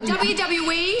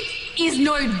WWE is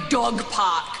no dog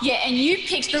park. Yeah, and you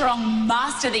picked the wrong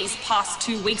master these past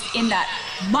 2 weeks in that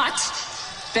mutt,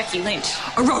 Becky Lynch.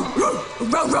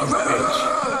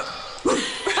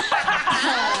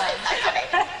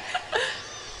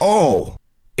 Oh,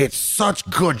 it's such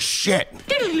good shit.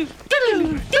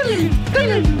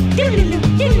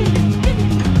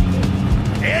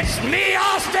 It's me,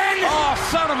 Austin! Oh,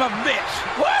 son of a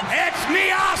bitch! What? It's me,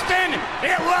 Austin!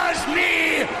 It was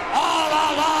me all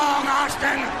along,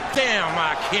 Austin! Damn,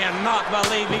 I cannot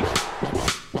believe it.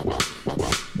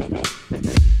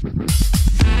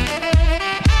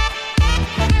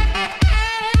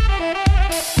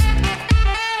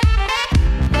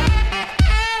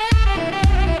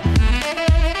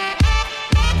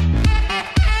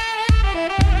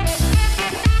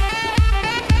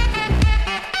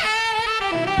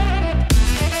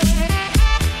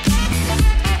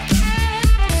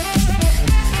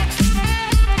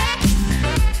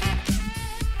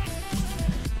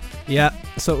 Yeah,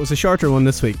 so it was a shorter one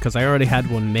this week because I already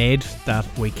had one made that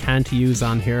we can't use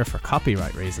on here for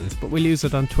copyright reasons, but we'll use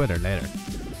it on Twitter later.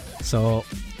 So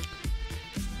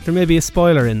there may be a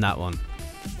spoiler in that one.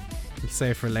 We'll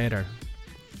save for later.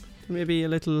 There may be a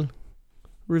little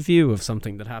review of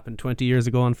something that happened 20 years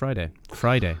ago on Friday.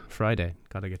 Friday.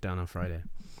 Gotta get down on Friday.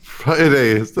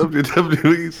 Friday is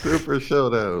WWE Super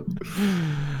Showdown.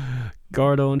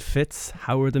 Gordo and Fitz,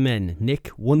 how are the men? Nick,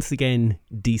 once again,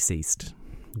 deceased.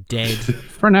 Dead.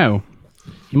 For now.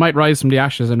 He might rise from the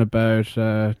ashes in about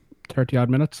 30 odd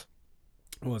minutes.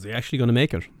 Was he actually going to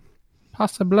make it?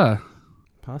 Possibly.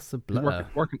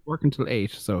 Working till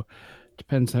 8, so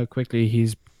depends how quickly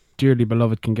his dearly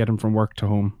beloved can get him from work to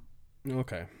home.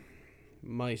 Okay.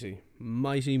 Mighty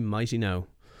now.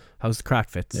 How's the crack,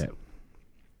 Fitz? Yeah.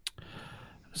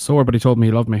 Sore, but he told me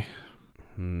he loved me.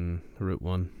 Route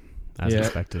 1, as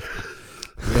expected.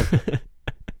 Yep.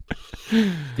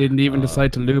 Didn't even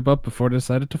decide to lube up before they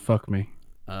decided to fuck me.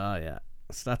 Oh, yeah.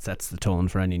 So that sets the tone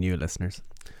for any new listeners.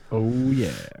 Oh,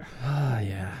 yeah. Ah,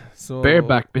 yeah. So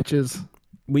Bareback, bitches.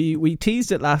 We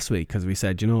teased it last week because we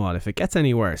said, you know what, if it gets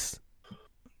any worse,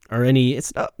 or any,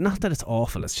 it's not that it's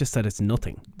awful, it's just that it's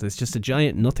nothing. There's just a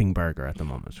giant nothing burger at the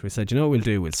moment. We said, you know what we'll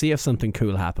do? We'll see if something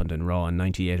cool happened in Raw in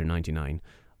 98 or 99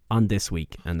 on this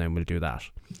week, and then we'll do that.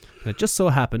 And it just so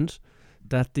happened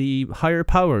that the higher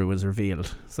power was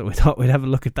revealed, so we thought we'd have a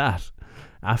look at that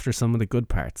after some of the good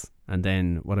parts, and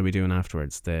then what are we doing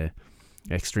afterwards? The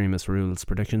Extremist Rules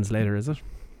predictions later, is it?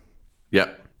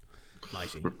 Yeah.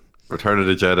 Mighty. Return of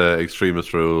the Jedi,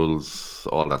 Extremist Rules,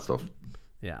 all that stuff.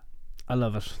 Yeah, I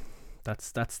love it.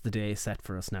 That's the day set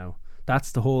for us now.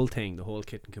 That's the whole thing, the whole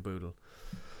kit and caboodle.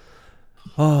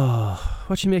 Oh,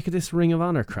 what you make of this Ring of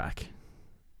Honor crack?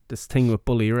 This thing with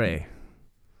Bully Ray.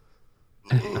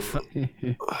 A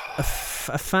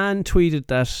fan tweeted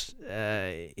that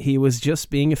he was just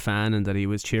being a fan and that he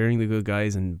was cheering the good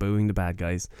guys and booing the bad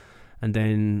guys. And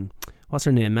then, what's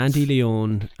her name? Mandy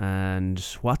Leon, and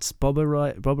what's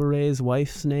Bubba Ray's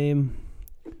wife's name?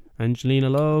 Angelina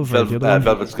Love?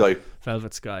 Velvet Sky.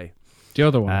 Velvet Sky. The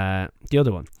other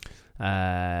one.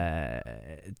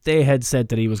 They had said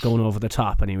that he was going over the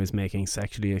top and he was making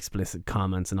sexually explicit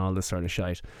comments and all this sort of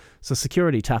shite. So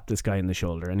security tapped this guy in the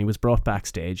shoulder and he was brought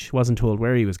backstage, wasn't told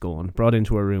where he was going, brought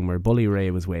into a room where Bully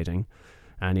Ray was waiting,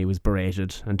 and he was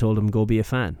berated and told him go be a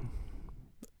fan.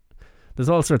 There's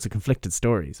all sorts of conflicted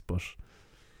stories, but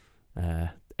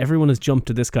everyone has jumped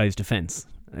to this guy's defense,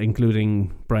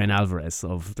 including Brian Alvarez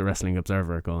of the Wrestling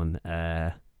Observer, going,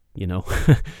 you know,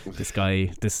 what this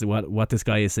guy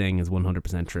is saying is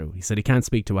 100% true. He said he can't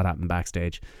speak to what happened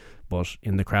backstage, but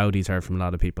in the crowd he's heard from a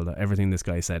lot of people that everything this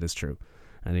guy said is true,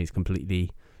 and he's completely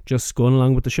just going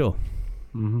along with the show.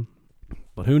 Mm-hmm.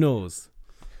 But who knows?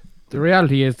 The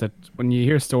reality is that when you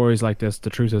hear stories like this, the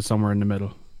truth is somewhere in the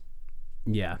middle.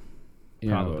 Yeah,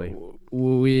 probably.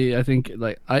 I think,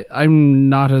 like, I'm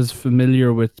not as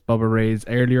familiar with Bubba Ray's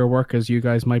earlier work as you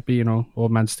guys might be. You know,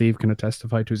 Old Man Steve can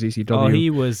testify to his ECW he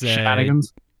was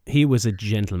shenanigans. He was a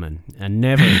gentleman, and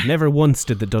never once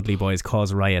did the Dudley Boys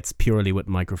cause riots purely with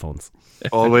microphones.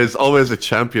 Always a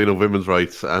champion of women's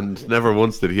rights, and never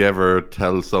once did he ever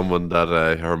tell someone that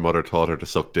her mother taught her to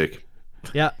suck dick.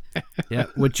 Yeah,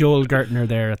 with Joel Gertner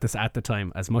there at the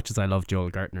time. As much as I love Joel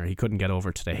Gertner, he couldn't get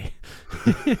over today.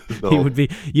 No. He would be.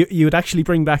 You would actually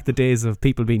bring back the days of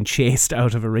people being chased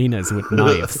out of arenas with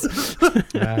knives.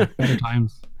 Yeah, better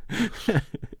times.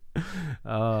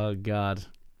 Oh God!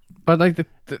 But like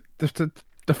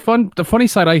the funny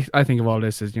side I think of all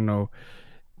this is, you know,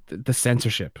 the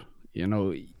censorship. You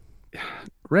know,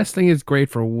 wrestling is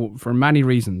great for many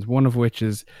reasons. One of which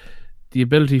is the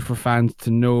ability for fans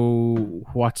to know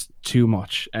what's too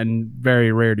much and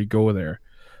very rarely go there.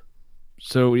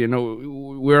 So,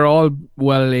 we're all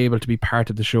well able to be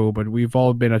part of the show, but we've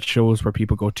all been at shows where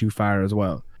people go too far as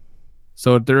well.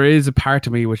 So there is a part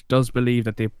of me which does believe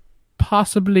that they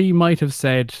possibly might have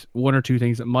said one or two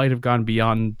things that might have gone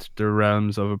beyond the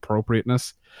realms of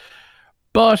appropriateness.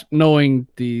 But knowing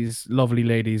these lovely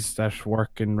ladies that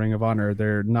work in Ring of Honor,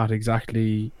 they're not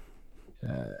exactly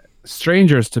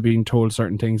strangers to being told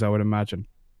certain things, I would imagine.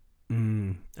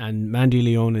 And Mandy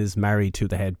Leone is married to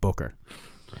the head booker.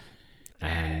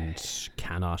 And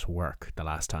cannot work the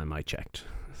last time I checked.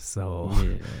 So,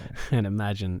 and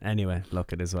imagine, anyway,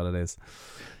 look, it is what it is.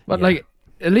 But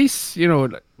at least,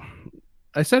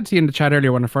 I said to you in the chat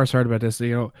earlier when I first heard about this,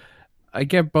 I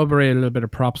give Bubba Ray a little bit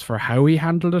of props for how he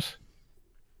handled it.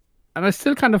 And I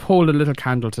still kind of hold a little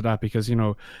candle to that because,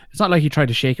 it's not like he tried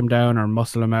to shake him down or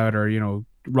muscle him out or,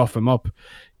 rough him up.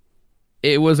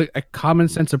 It was a common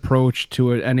sense approach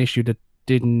to an issue that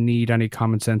didn't need any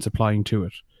common sense applying to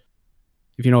it.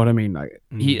 If you know what I mean,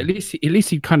 he at least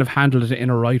he kind of handled it in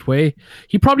a right way.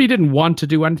 He probably didn't want to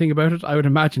do anything about it. I would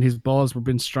imagine his balls were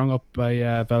being strung up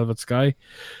by Velvet Sky,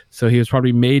 so he was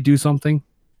probably made do something.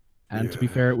 And to be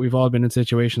fair, we've all been in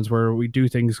situations where we do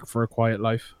things for a quiet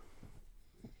life.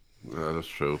 That's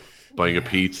true. Buying a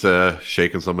pizza,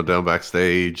 shaking someone down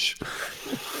backstage.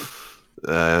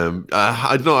 I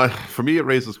don't know. For me, it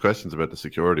raises questions about the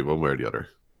security one way or the other.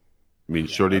 I mean,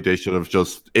 surely they should have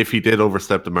just, if he did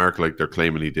overstep the mark like they're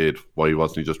claiming he did, why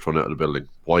wasn't he just thrown out of the building?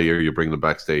 Why are you bringing him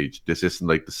backstage? This isn't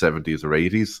like the 70s or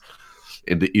 80s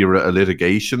in the era of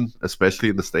litigation, especially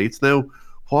in the States now.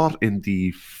 What in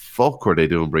the fuck were they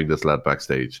doing bring this lad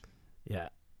backstage? Yeah.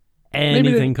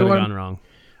 Anything could have gone wrong.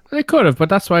 They could have, but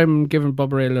that's why I'm giving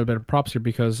Bubba Ray a little bit of props here,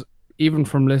 because even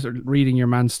from reading your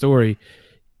man's story,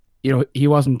 he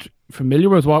wasn't familiar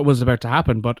with what was about to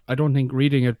happen, but I don't think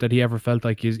reading it that he ever felt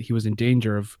like he was in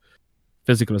danger of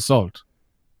physical assault.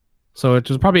 So it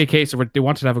was probably a case of where they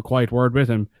wanted to have a quiet word with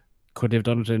him. Could they have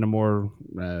done it in a more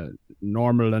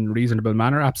normal and reasonable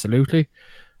manner? Absolutely.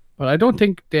 But I don't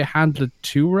think they handled it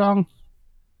too wrong.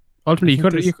 Ultimately,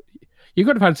 you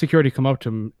could have had security come up to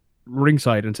him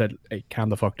ringside and said, "Hey, calm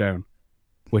the fuck down,"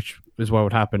 which is what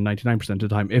would happen 99% of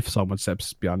the time if someone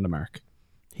steps beyond the mark.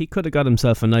 He could have got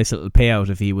himself a nice little payout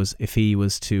if he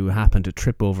was to happen to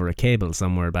trip over a cable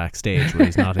somewhere backstage where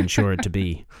he's not insured to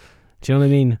be. Do you know what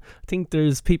I mean? I think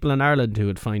there's people in Ireland who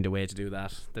would find a way to do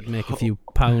that. That'd make a few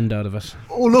pound out of it.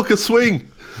 Oh, look, a swing!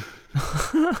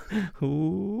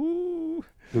 Ooh.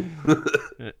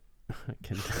 I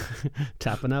can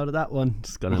tapping out of that one.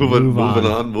 Just gonna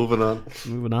moving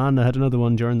on. I had another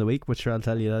one during the week, which I'll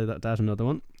tell you that another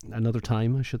one, another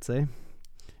time, I should say.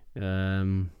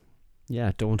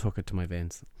 Yeah, don't hook it to my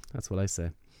veins. That's what I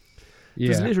say. Yeah.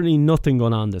 There's literally nothing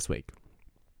going on this week.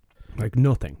 Like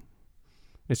nothing.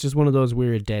 It's just one of those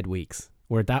weird dead weeks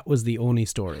where that was the only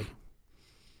story.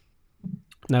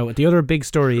 Now, the other big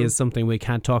story is something we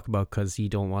can't talk about because you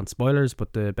don't want spoilers,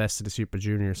 but the Best of the Super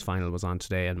Juniors final was on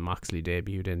today and Moxley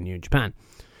debuted in New Japan.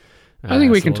 I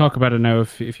think we can talk about it now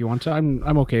if you want to.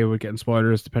 I'm okay with getting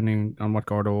spoilers depending on what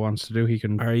Gordo wants to do. He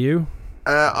can. Are you?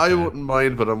 I wouldn't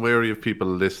mind, but I'm wary of people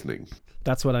listening.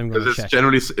 That's what I'm going to check.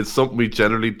 It's something we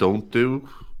generally don't do,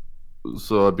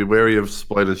 so I'd be wary of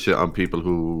spoiling shit on people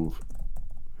who,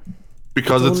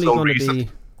 because it's so recent.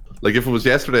 Like if it was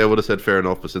yesterday, I would have said fair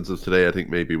enough, but since it's today, I think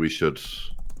maybe we should. Do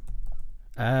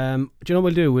you know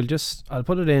what we'll do? I'll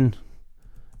put it in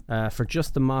for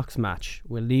just the Mox match.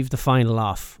 We'll leave the final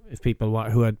off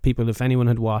if anyone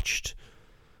had watched.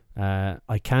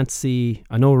 I can't see.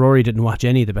 I know Rory didn't watch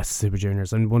any of the Best of Super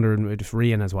Juniors. I'm wondering if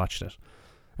Rian has watched it,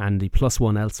 and the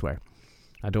 +1 elsewhere.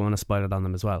 I don't want to spoil it on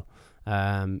them as well.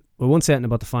 We won't say anything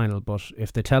about the final, but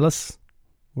if they tell us,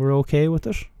 we're okay with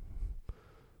it.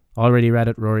 Already read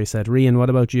it. Rory said, "Rian, what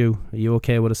about you? Are you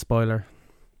okay with a spoiler?"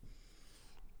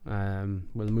 We'll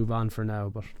move on for now,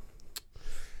 but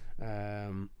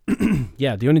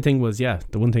yeah, the only thing was, the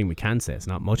one thing we can say, it's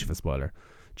not much of a spoiler.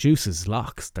 Juice's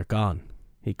locks, they're gone.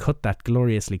 He cut that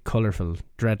gloriously colourful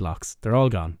dreadlocks. They're all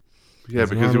gone. Yeah,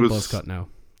 because he was buzz cut now.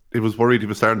 He was worried he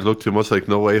was starting to look too much like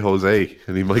No Way Jose,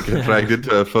 and he might get dragged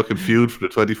into a fucking feud for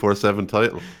the 24/7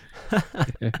 title.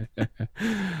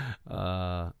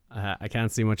 I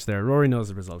can't see much there. Rory knows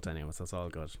the result anyway, so it's all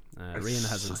good. Rian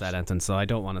hasn't said anything, so I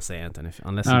don't want to say anything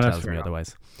unless he tells me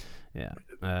otherwise. Yeah.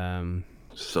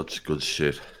 Such good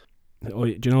shit. Oh,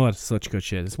 do you know what? Such good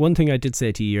shit. It's one thing I did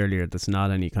say to you earlier that's not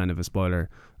any kind of a spoiler.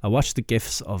 I watched the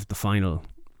GIFs of the final,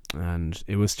 and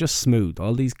it was just smooth.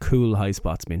 All these cool high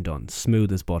spots being done,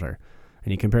 smooth as butter.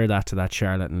 And you compare that to that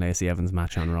Charlotte and Lacey Evans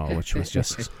match on Raw, which was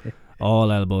just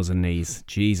All elbows and knees.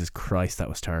 Jesus Christ, that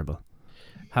was terrible.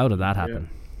 How did that happen?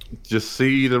 Did you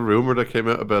see the rumor that came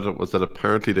out about it? Was that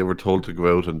apparently they were told to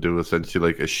go out and do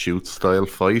essentially like a shoot style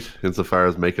fight, insofar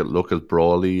as make it look as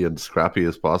brawly and scrappy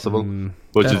as possible,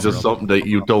 which is just something that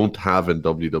you don't have in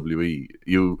WWE.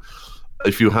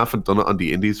 If you haven't done it on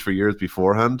the indies for years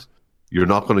beforehand, you're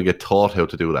not going to get taught how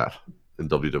to do that in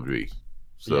WWE.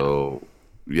 So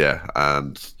yeah,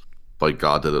 and by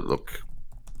God, did it look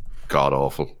god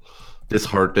awful. This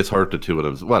hurt the two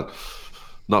of them. Well,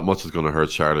 not much is going to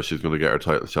hurt Charlotte. She's going to get her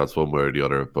title shots one way or the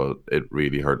other, but it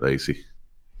really hurt Lacey.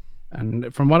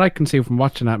 And from what I can see from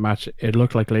watching that match, it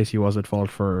looked like Lacey was at fault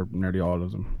for nearly all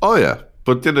of them. Oh yeah,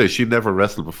 but she never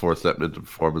wrestled before stepping into the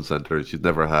Performance Center. She's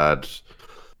never had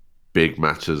big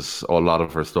matches. A lot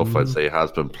of her stuff, I'd say,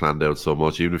 has been planned out so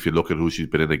much. Even if you look at who she's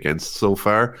been in against so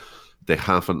far, they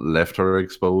haven't left her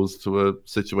exposed to a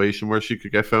situation where she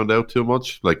could get found out too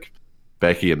much. Like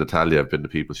Becky and Natalya have been the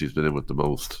people she's been in with the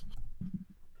most.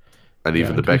 And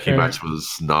even the Becky match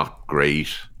was not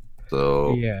great.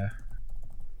 So yeah.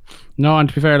 No, and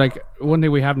to be fair, like one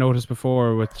thing we have noticed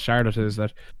before with Charlotte is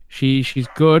that she's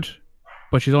good,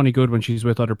 but she's only good when she's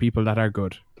with other people that are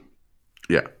good.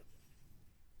 Yeah.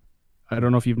 I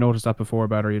don't know if you've noticed that before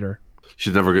about her either.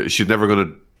 She's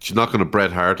not gonna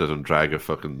Bret Hart it and drag a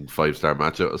fucking 5-star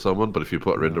match out of someone, but if you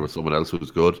put her in there with someone else who's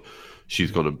good,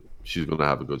 she's gonna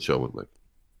have a good showing. Like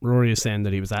Rory is saying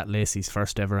that he was at Lacey's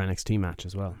first ever NXT match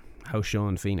as well. House show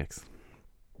in Phoenix.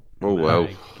 Oh wow.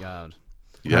 My God.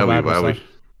 Yeah, wowie.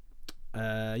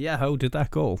 Yeah, how did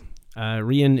that go?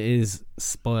 Rian is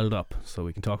spoiled up, so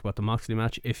we can talk about the Moxley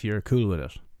match if you're cool with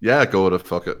it. Yeah, go with it.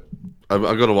 Fuck it. I'm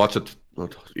gonna watch it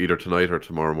either tonight or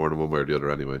tomorrow morning, one way or the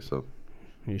other. Anyway, so.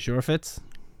 Are you sure, Fitz?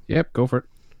 Yep, go for it.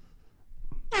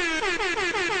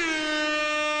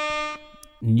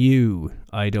 New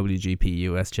IWGP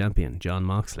US champion Jon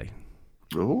Moxley.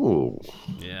 Oh.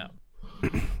 Yeah.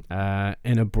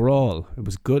 In a brawl. It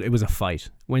was good. It was a fight.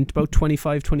 Went about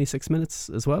 26 minutes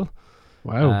as well.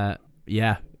 Wow.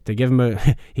 Yeah. They give him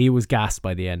he was gassed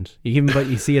by the end. You give him, but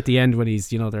you see at the end when he's,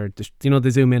 they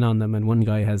zoom in on them and one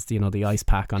guy has, the ice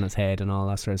pack on his head and all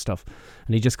that sort of stuff.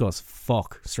 And he just goes,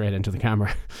 fuck, straight into the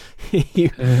camera.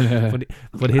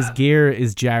 But his gear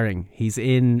is jarring. He's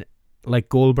in like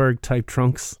Goldberg type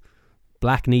trunks,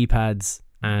 black knee pads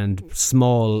and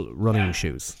small running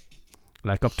shoes.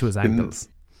 Like up to his ankles.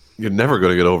 You're never going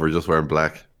to get over just wearing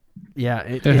black. Yeah,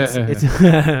 it's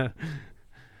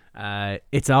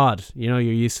it's odd. You're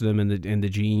used to them in the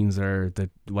jeans or the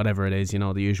whatever it is.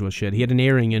 The usual shit. He had an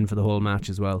earring in for the whole match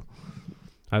as well.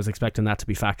 I was expecting that to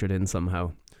be factored in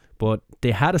somehow, but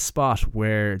they had a spot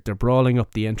where they're brawling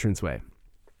up the entranceway.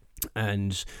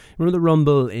 And remember the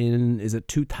Rumble in, is it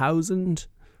 2000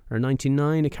 or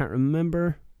 99? I can't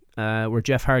remember. Where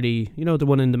Jeff Hardy, the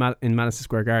one in Madison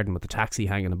Square Garden with the taxi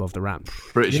hanging above the ramp.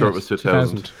 Pretty sure it was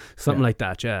 2000. Something like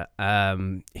that, yeah.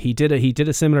 He did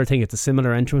a similar thing. It's a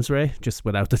similar entranceway, just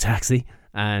without the taxi.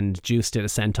 And Juice did a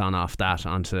senton off that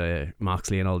onto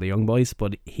Moxley and all the young boys.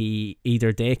 But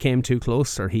either they came too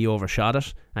close or he overshot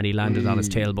it and he landed on his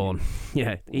tailbone.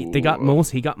 Yeah, he got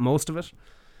most of it.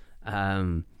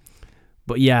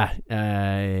 But yeah,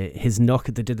 his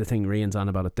knuckle. They did the thing Rian's on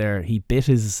about it there. He bit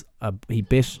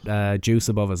Juice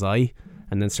above his eye,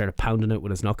 and then started pounding it with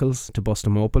his knuckles to bust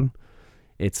him open.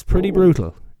 It's pretty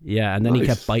brutal. Yeah, and then he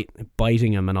kept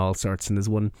biting him and all sorts. And there's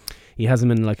one, he has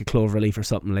him in like a cloverleaf or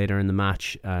something later in the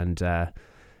match, and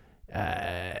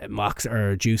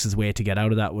Juice's way to get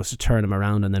out of that was to turn him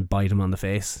around and then bite him on the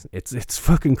face. It's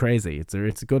fucking crazy. It's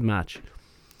a good match.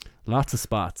 Lots of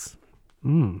spots.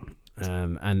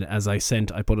 And as I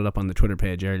put it up on the Twitter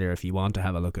page earlier if you want to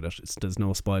have a look at it. There's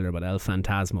no spoiler, but El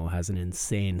Phantasmo has an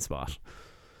insane spot.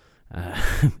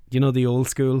 The old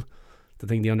school, the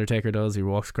thing the Undertaker does, he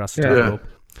walks across the top rope.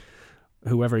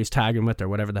 Whoever he's tagging with or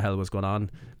whatever the hell was going on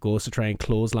goes to try and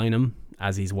clothesline him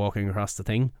as he's walking across the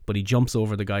thing, but he jumps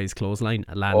over the guy's clothesline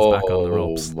and lands back on the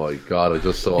ropes. Oh my God, I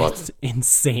just saw it. It's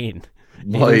insane.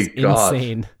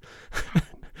 Insane.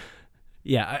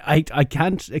 Yeah, I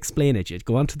can't explain it yet.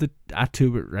 Go on to the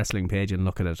 @2 Wrestling page and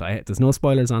look at it. There's no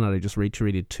spoilers on it. I just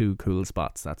retweeted 2 cool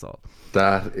spots. That's all.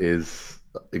 That is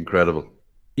incredible.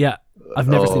 Yeah, I've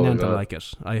never seen anything like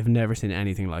it. I have never seen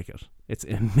anything like it. It's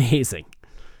amazing.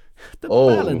 The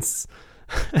balance.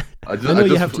 I know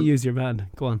you have to use your man.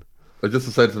 Go on. I just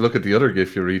decided to look at the other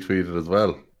GIF you retweeted as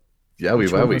well. Yeah,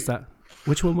 Which one was that?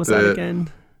 Which one was that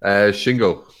again?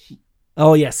 Shingo.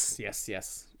 Oh yes.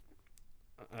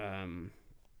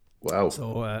 Wow.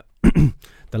 So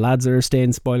the lads are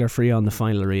staying spoiler free on the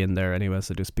final in there anyway,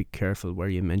 so just be careful where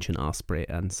you mention Ospreay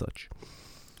and such.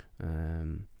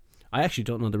 I actually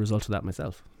don't know the result of that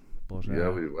myself, But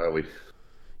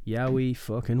Wowie.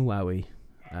 fucking wowie.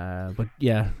 But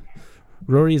yeah,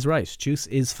 Rory is right. Juice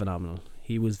is phenomenal.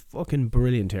 He was fucking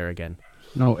brilliant here again.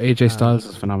 No, AJ Styles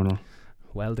is phenomenal.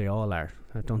 Well, they all are.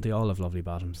 Don't they all have lovely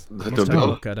bottoms? They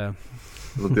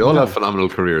all have phenomenal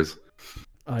careers.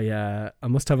 I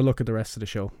must have a look at the rest of the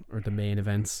show, or the main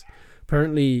events.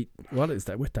 Apparently, what is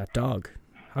that with that dog?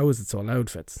 How is it so loud,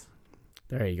 Fitz?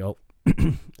 There you go.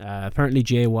 Apparently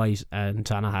Jay White and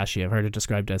Tanahashi, I've heard it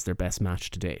described as their best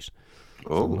match to date.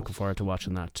 So I'm looking forward to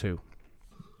watching that too.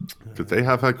 Because they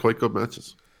have had quite good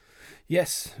matches.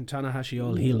 Yes, and Tanahashi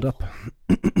all healed up.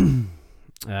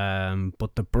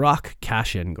 But the Brock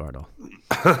cash-in, Gordo.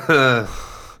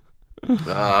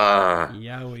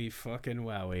 Yowie fucking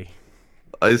wowie.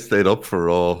 I stayed up for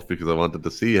Raw because I wanted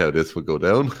to see how this would go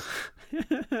down.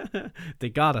 They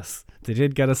got us. They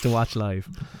did get us to watch live.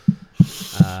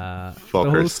 The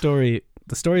whole story,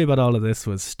 the story about all of this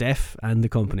was Steph and the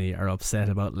company are upset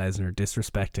about Lesnar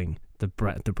disrespecting the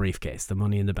briefcase, the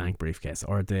Money in the Bank briefcase,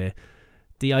 or the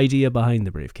idea behind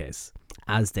the briefcase,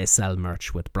 as they sell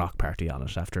merch with Brock Party on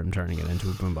it after him turning it into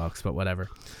a boombox. But whatever.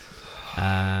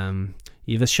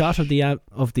 You have a shot of the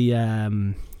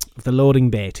loading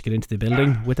bay to get into the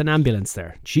building with an ambulance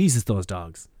there. Jesus, those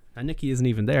dogs. And Nikki isn't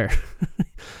even there.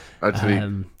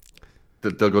 Actually,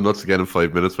 they'll go nuts again in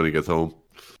 5 minutes when he gets home.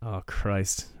 Oh,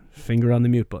 Christ. Finger on the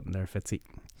mute button there, Fitzy.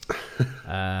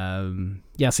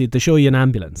 So they show you an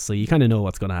ambulance, so you kind of know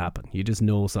what's going to happen. You just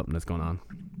know something is going on.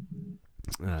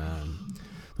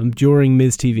 During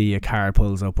Miz TV, a car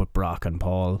pulls up with Brock and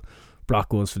Paul. Brock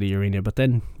goes for the arena, but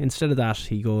then instead of that,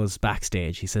 he goes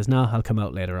backstage. He says, "No, I'll come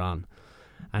out later on."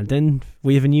 And then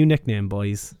we have a new nickname,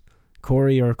 boys.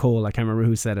 Corey or Cole, I can't remember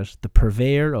who said it. The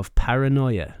purveyor of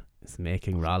paranoia is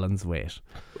making Rollins wait.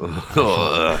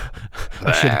 I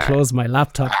should have closed my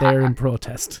laptop there in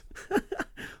protest.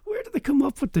 Where did they come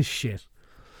up with this shit?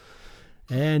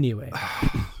 Anyway,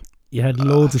 you had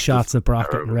loads of shots of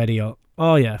Brock getting ready.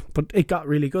 Oh yeah, but it got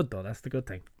really good though. That's the good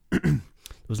thing. There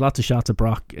was lots of shots of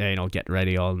Brock, getting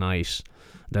ready all night.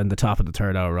 Then the top of the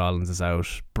third hour, Rollins is out.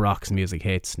 Brock's music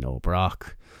hits. No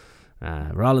Brock.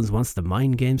 Rollins wants the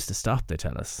mind games to stop, they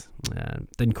tell us.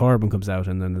 Then Corbin comes out,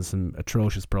 and then there's some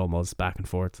atrocious promos back and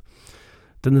forth.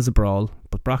 Then there's a brawl,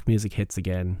 but Brock music hits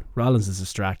again. Rollins is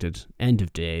distracted. End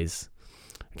of days.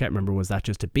 I can't remember, was that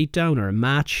just a beatdown or a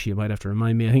match? You might have to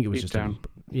remind me. I think it was Beatdown.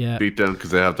 Beatdown, because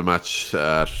they have the match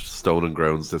at Stoning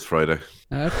Grounds this Friday.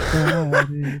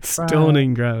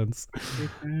 Stoning Grounds.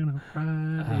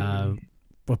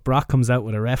 But Brock comes out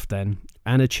with a ref then,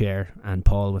 and a chair, and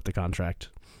Paul with the contract.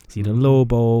 See the low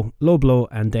blow,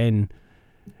 and then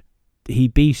he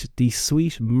beat the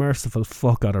sweet, merciful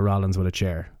fuck out of Rollins with a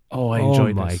chair. Oh, I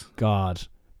enjoyed this. Oh my God.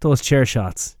 Those chair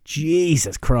shots.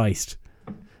 Jesus Christ.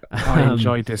 I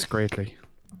enjoyed this greatly.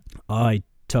 I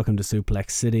took him to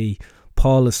Suplex City.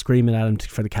 Paul is screaming at him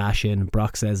for the cash in.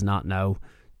 Brock says not now.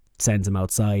 Sends him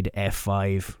outside.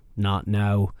 F5. Not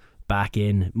now. Back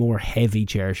in. More heavy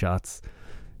chair shots.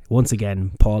 Once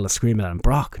again, Paul is screaming at him,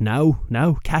 "Brock, now,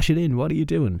 cash it in. What are you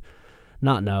doing?"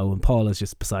 Not now. And Paul is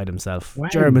just beside himself. Wow.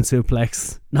 German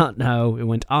suplex. Not now. It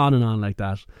went on and on like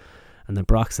that. And then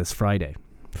Brock says Friday,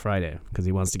 because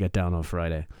he wants to get down on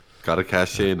Friday. Gotta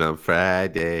cash in on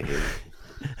Friday.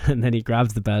 And then he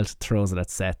grabs the belt, throws it at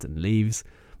Seth, and leaves.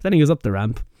 But then he goes up the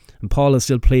ramp, and Paul is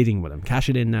still pleading with him, "Cash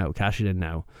it in now, cash it in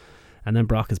now." And then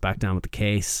Brock is back down with the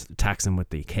case, attacks him with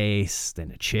the case,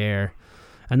 then a chair.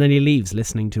 And then he leaves,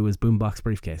 listening to his boombox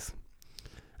briefcase.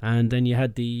 And then you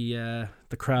had the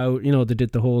crowd, they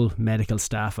did the whole medical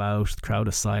staff out. The crowd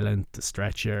is silent, the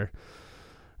stretcher.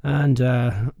 And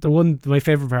my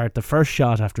favourite part, the first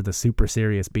shot after the super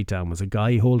serious beatdown was a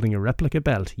guy holding a replica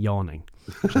belt, yawning.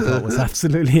 Which I thought was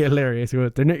absolutely hilarious.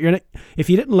 You're not, if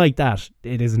you didn't like that,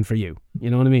 it isn't for you. You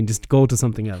know what I mean? Just go to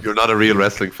something else. You're not a real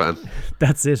wrestling fan.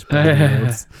 That's it.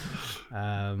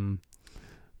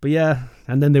 But yeah,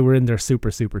 and then they were in their super,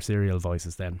 super serial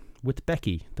voices then with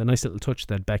Becky. The nice little touch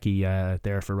that Becky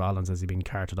there for Rollins as he'd been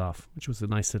carted off, which was a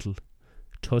nice little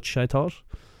touch, I thought.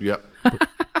 Yeah.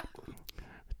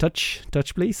 Touch,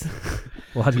 please.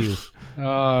 What do you?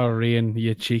 Oh, Rian,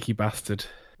 you cheeky bastard.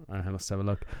 I must have a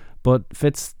look. But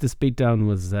Fitz, this beatdown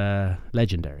was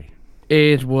legendary.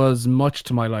 It was much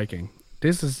to my liking.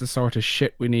 This is the sort of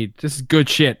shit we need. This is good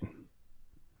shit.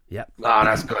 Yep. Oh,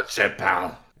 that's good shit,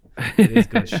 pal. It is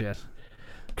good shit.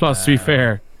 Plus, to be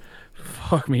fair,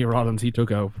 fuck me, Rollins, he took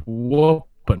a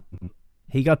whooping.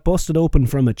 He got busted open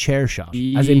from a chair shot,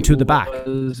 as into the back.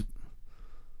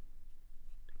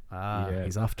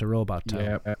 He's off to Robot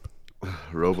Town. Yeah.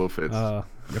 Robo Fitz.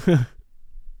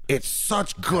 It's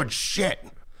such good shit.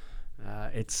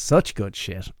 It's such good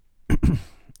shit.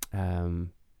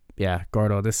 Yeah,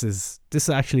 Gordo, this is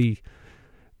actually,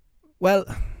 well,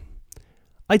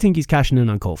 I think he's cashing in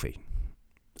on Kofi.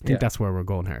 I think that's where we're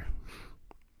going here.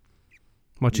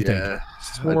 What do you think?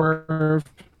 Swerve.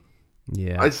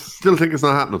 Yeah. I still think it's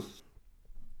not happening.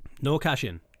 No cash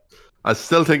in. I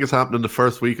still think it's happening the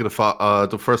first week of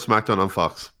the first SmackDown on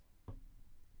Fox.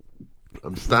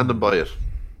 I'm standing by it.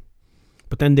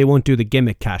 But then they won't do the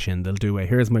gimmick cash in. They'll do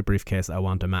here's my briefcase, I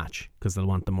want a match, because they'll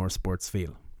want the more sports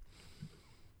feel.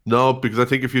 No, because I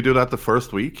think if you do that the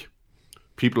first week,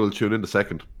 people will tune in the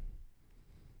second.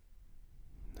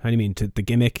 How do you mean? To the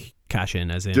gimmick cash in,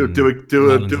 as in do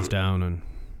down and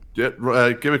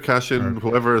gimmick cash in,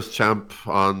 whoever is champ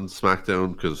on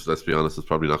SmackDown, because let's be honest, it's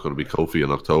probably not going to be Kofi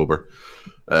in October.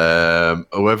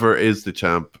 Whoever is the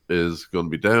champ is going to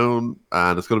be down,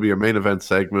 and it's going to be your main event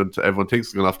segment. Everyone thinks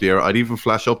it's going off the air. I'd even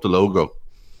flash up the logo.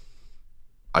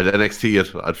 I'd NXT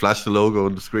it. I'd flash the logo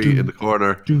on the screen in the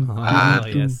corner,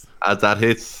 and as that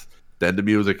hits, then the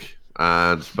music,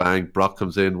 and bang, Brock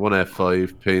comes in, 1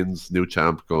 F5, pins, new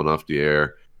champ going off the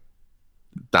air.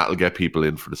 That'll get people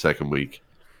in for the second week.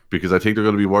 Because I think they're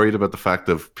going to be worried about the fact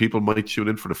that people might tune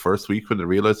in for the first week when they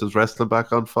realise there's wrestling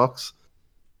back on Fox.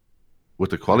 With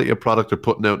the quality of product they're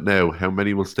putting out now, how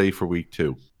many will stay for week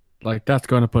 2? Like, that's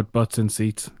going to put butts in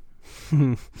seats.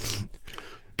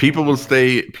 People will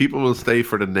stay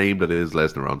for the name that is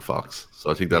Lesnar on Fox.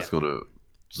 So I think that's going to...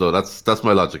 So that's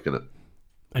my logic in it.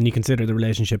 And you consider the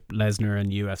relationship Lesnar and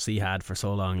UFC had for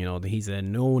so long, you know, he's a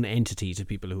known entity to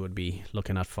people who would be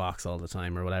looking at Fox all the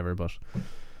time or whatever, but...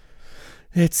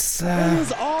 It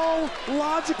is all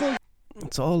logical.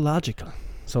 It's all logical,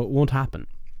 so it won't happen.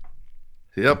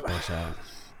 Yep. But,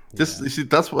 you see,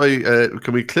 that's why.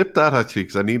 Can we clip that actually?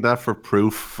 Because I need that for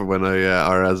proof for when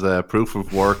or as a proof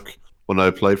of work when I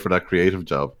apply for that creative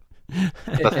job.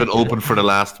 That's been open for the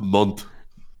last month.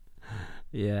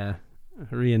 Yeah,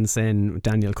 Rian saying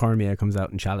Daniel Cormier comes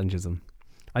out and challenges him.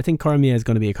 I think Cormier is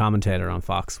going to be a commentator on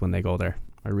Fox when they go there.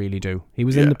 I really do. He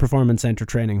was in the Performance Center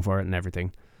training for it and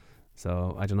everything.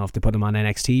 So I don't know if they put him on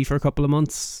NXT for a couple of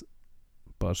months,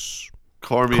 but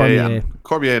Cormier and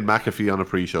McAfee on a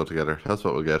pre-show together. That's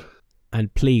what we'll get.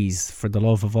 And please, for the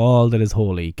love of all that is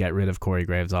holy, get rid of Corey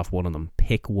Graves off one of them.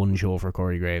 Pick one show for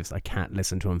Corey Graves. I can't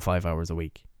listen to him 5 hours a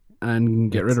week.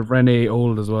 And get rid of Renee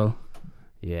Old as well.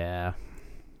 Yeah.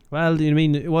 Well, you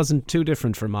mean it wasn't too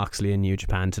different for Moxley in New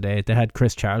Japan today. They had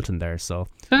Chris Charlton there, so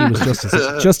he was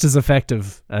just as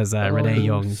effective as Renee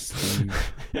Young.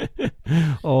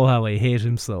 Oh, how I hate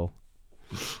him so.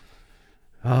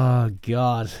 Oh,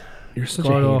 God. You're such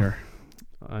a hater.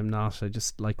 I'm not. I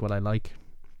just like what I like.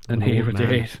 And hate what you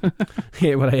hate.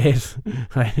 Hate what I hate.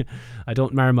 I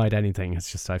don't marmite anything.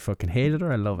 It's just I fucking hate it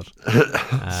or I love it.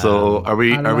 So are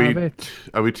we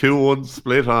 2-1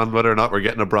 split on whether or not we're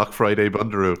getting a Brock Friday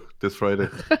Bundaroo this Friday?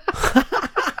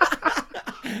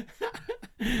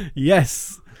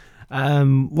 Yes.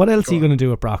 What else are you going to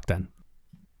do with Brock then?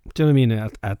 Do you know what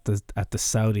I mean? At the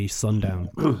Saudi sundown,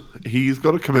 he's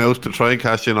going to come out to try and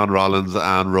cash in on Rollins,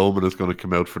 and Roman is going to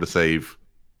come out for the save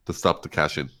to stop the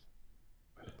cash in.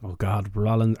 Oh God,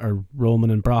 Roman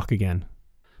and Brock again.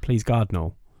 Please God,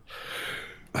 no.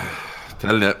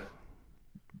 Telling you.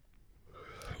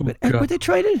 But they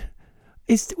tried it.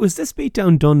 Was this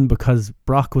beatdown done because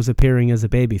Brock was appearing as a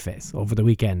babyface over the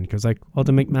weekend? Because the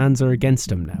McMahons are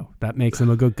against him now. That makes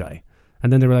him a good guy.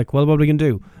 And then they were like, well, what are we going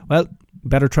to do? Well,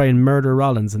 better try and murder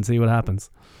Rollins and see what happens.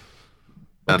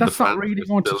 But that's not really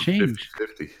going to change.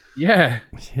 50-50. Yeah.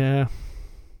 Yeah.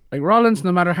 Like Rollins,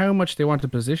 no matter how much they want to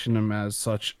position him as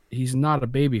such, he's not a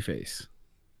babyface.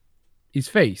 He's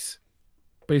face,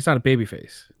 but he's not a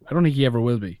babyface. I don't think he ever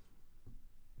will be.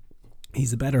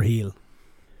 He's a better heel.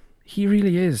 He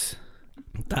really is.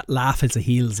 That laugh is a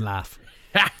heel's laugh.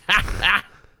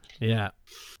 Yeah.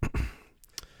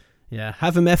 Yeah.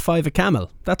 Have him F5 a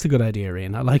camel. That's a good idea,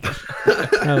 Ian. I like it.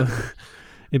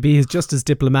 It'd be just as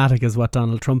diplomatic as what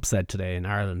Donald Trump said today in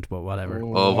Ireland, but whatever.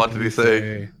 Oh, what did he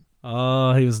say?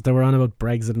 Oh, they were on about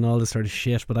Brexit and all this sort of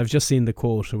shit, but I've just seen the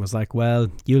quote. It was like, well,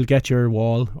 you'll get your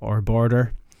wall or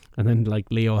border. And then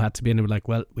Leo had to be in and be like,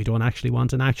 well, we don't actually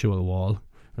want an actual wall.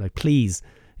 We're like, please,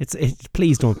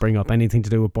 please don't bring up anything to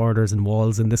do with borders and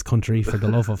walls in this country, for the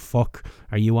love of fuck.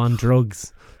 Are you on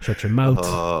drugs? Shut your mouth.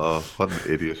 Oh, what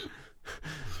an idiot.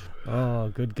 Oh,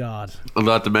 good God. And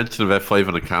at the mention of F5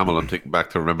 and a camel, I'm thinking back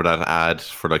to remember that ad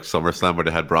for SummerSlam where they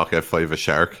had Brock F5 a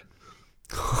shark.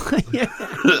 Yeah.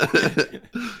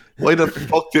 Why the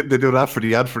fuck didn't they do that for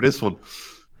the ad for this one?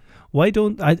 Why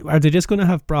are they just going to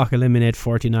have Brock eliminate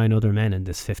 49 other men in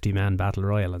this 50-man battle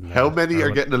royal? How many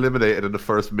are getting eliminated in the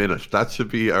first minute? That should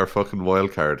be our fucking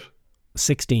wild card.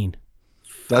 16.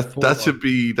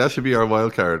 That should be our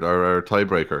wild card or our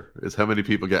tiebreaker. Is how many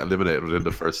people get eliminated within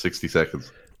the first 60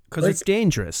 seconds. Because it's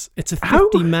dangerous. It's a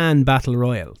 50-man battle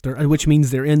royal, which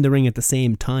means they're in the ring at the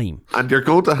same time. And you're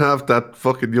going to have that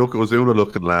fucking Yokozuna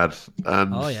looking lad.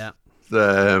 And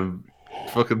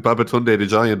fucking Babatunde the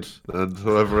Giant and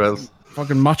whoever else.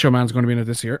 Fucking Macho Man's going to be in it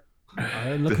this year.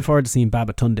 I'm looking forward to seeing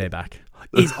Babatunde back.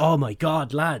 Oh my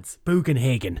God, lads.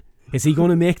 Bugenhagen. Is he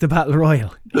going to make the battle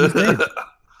royal? He's dead.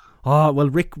 Oh, well,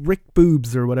 Rick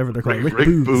Boobs or whatever they're called. Rick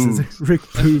Boobs. Rick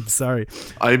Boobs, sorry.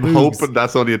 I'm hoping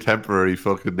that's only a temporary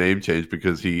fucking name change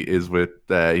because he is with,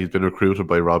 he's been recruited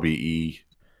by Robbie E.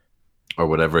 or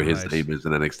whatever his name is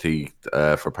in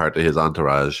NXT for part of his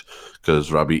entourage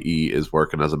because Robbie E. is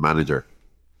working as a manager,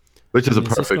 which is a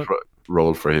perfect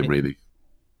role for him, really.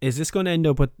 Is this going to end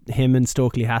up with him and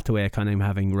Stokely Hathaway kind of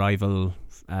having rival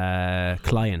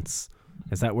clients?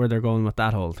 Is that where they're going with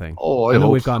that whole thing? Oh, I know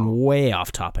we've gone way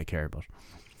off topic here, but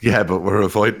yeah, but we're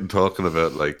avoiding talking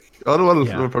about we're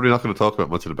probably not going to talk about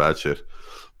much of the bad shit.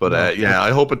 But I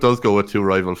hope it does go with two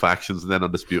rival factions, and then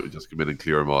Undisputed just come in and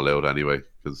clear them all out anyway,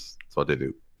 because that's what they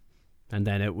do. And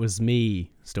then it was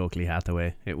me, Stokely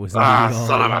Hathaway. It was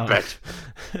son of a bitch.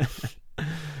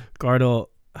 Gordo,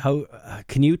 how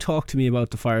can you talk to me about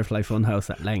the Firefly Funhouse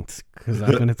at length? Because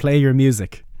I'm going to play your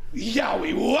music.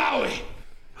 Yowie wowie!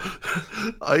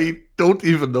 I don't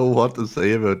even know what to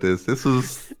say about this. This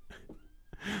was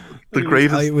the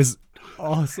greatest. It was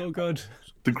so good.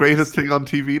 The greatest thing on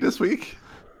TV this week.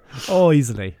 Oh,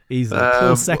 easily.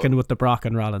 Close second with the Brock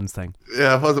and Rollins thing.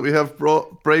 Yeah, was it? We have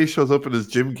Bray shows up in his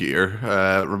gym gear.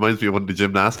 Reminds me of one of the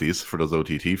Gymnasties for those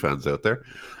OTT fans out there.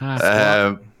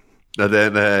 And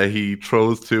then he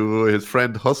throws to his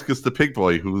friend Huskus the Pig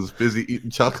Boy, who's busy eating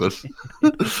chocolate.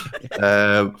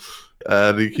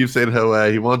 And he keeps saying how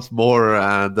he wants more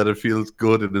and that it feels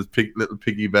good in his little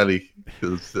piggy belly.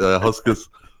 Because Huskus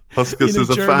is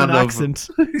a fan accent.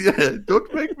 of... Yeah,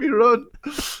 don't make me run.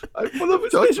 I'm full of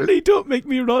chocolate. Literally, don't make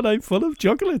me run. I'm full of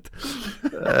chocolate.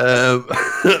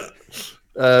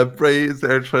 Bray is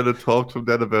there trying to talk to him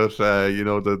then about,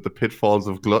 the pitfalls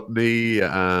of gluttony,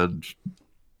 and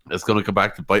it's going to come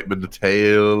back to bite him in the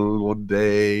tail one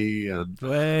day. And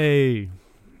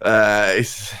they'll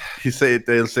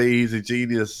say he's a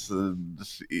genius and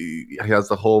he has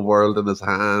the whole world in his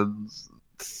hands.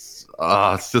 It's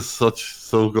just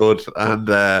so good. And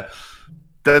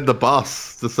then the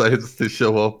boss decides to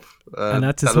show up and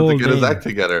that's his whole to get name. his act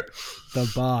together.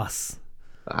 The boss.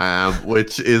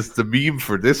 Which is the meme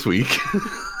for this week.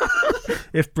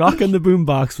 If Brock and the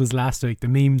Boombox was last week, the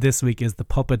meme this week is the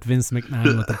puppet Vince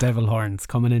McMahon with the devil horns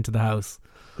coming into the house.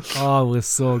 Oh, it was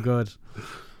so good.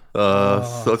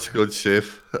 Such good shit.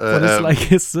 But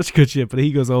it's such good shit. But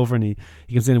he goes over and he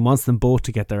comes in and wants them both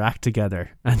to get their act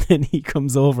together. And then he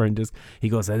comes over and he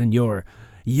goes, and then you're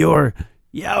yowie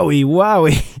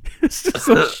wowie. It's just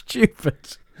so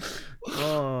stupid.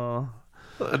 Oh.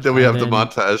 And then we have the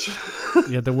montage.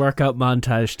 Yeah, the workout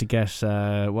montage to get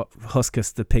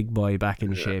Huskus the Pig Boy back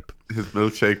in shape. His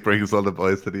milkshake brings all the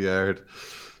boys to the yard.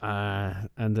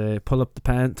 And pull up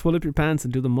your pants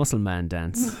and do the muscle man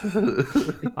dance.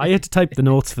 I had to type the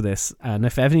notes for this, and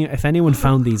if anyone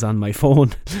found these on my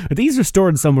phone, these are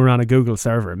stored somewhere on a Google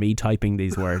server, me typing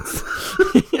these words.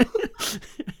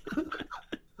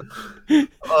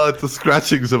 It's the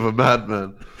scratchings of a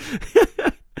madman.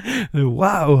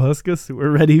 Wow, Huskus, we're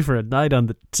ready for a night on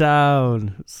the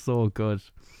town. So good.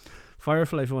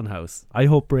 Firefly Funhouse. I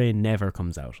hope Bray never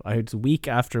comes out. It's week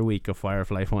after week of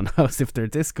Firefly Funhouse if they're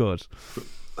this good.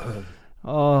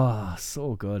 Oh,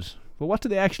 so good. But what do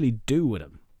they actually do with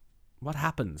him? What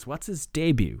happens? What's his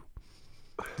debut?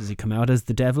 Does he come out as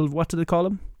the devil? What do they call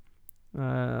him?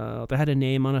 They had a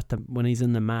name on it when he's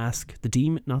in the mask. The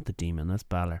demon? Not the demon, that's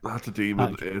Balor. Not the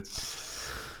demon, it's...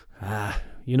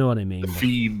 you know what I mean. The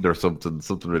Fiend or something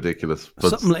ridiculous.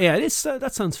 Something like, yeah,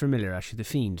 that sounds familiar actually. The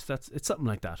Fiend. It's something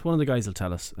like that. One of the guys will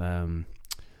tell us.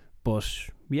 But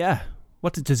yeah,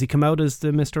 does he come out as the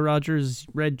Mr. Rogers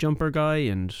red jumper guy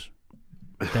and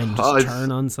then just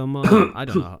turn on someone? I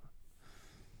don't know.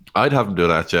 I'd have him do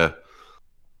that, yeah.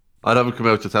 I'd have him come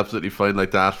out just absolutely fine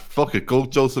like that. Fuck it, go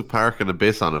Joseph Park and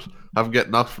Abyss on it. Have him get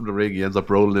knocked from the ring. He ends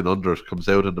up rolling in under it, comes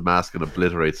out in the mask and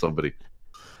obliterates somebody.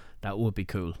 That would be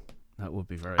cool. That would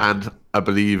be very And cool. I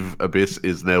believe Abyss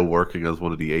is now working as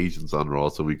one of the agents on Raw,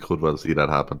 so we could well see that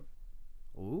happen.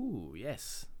 Ooh,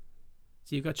 yes.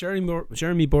 So you've got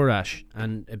Jeremy Borash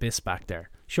and Abyss back there.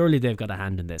 Surely they've got a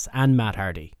hand in this. And Matt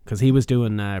Hardy, because he was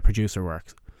doing producer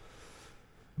work.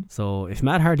 So if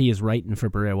Matt Hardy is writing for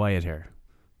Bray Wyatt here,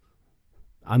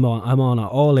 I'm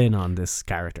all in on this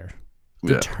character.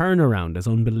 The turnaround is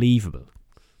unbelievable.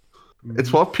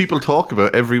 It's what people talk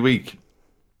about every week.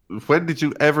 When did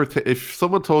you ever, if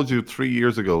someone told you 3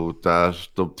 years ago that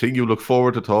the thing you look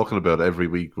forward to talking about every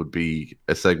week would be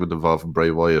a segment involving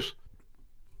Bray Wyatt,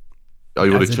 I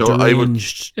would have choked.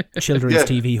 Children's Yeah.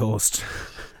 TV host.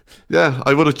 Yeah,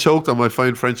 I would have choked on my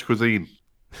fine French cuisine.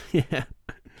 Yeah.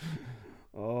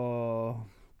 Oh.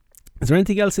 Is there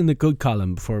anything else in the good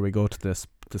column before we go to the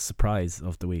surprise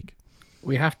of the week?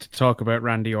 We have to talk about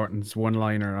Randy Orton's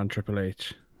one-liner on Triple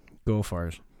H. Go for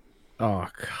it. Oh,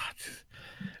 God.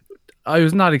 I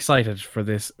was not excited for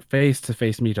this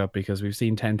face-to-face meetup because we've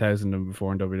seen 10,000 of them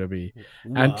before in WWE.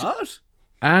 What?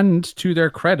 And to their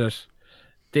credit,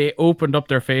 they opened up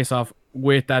their face-off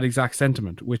with that exact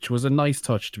sentiment, which was a nice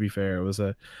touch, to be fair. It was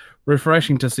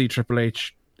refreshing to see Triple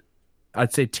H,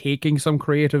 I'd say, taking some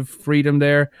creative freedom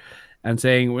there and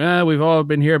saying, well, we've all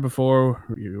been here before.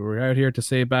 We're out here to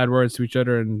say bad words to each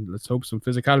other and let's hope some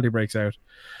physicality breaks out.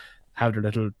 Have their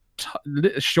little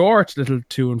short little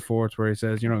 2 and 4 where he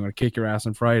says, I'm going to kick your ass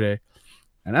on Friday.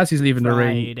 And as he's leaving the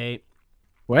ring...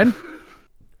 When?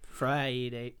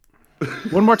 Friday.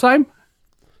 One more time?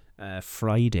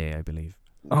 Friday, I believe.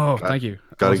 Oh, thank you.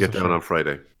 Got to get down on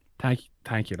Friday.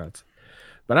 Thank you, lads.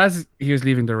 But as he was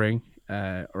leaving the ring,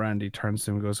 Randy turns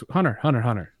to him and goes,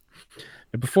 Hunter.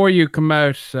 Before you come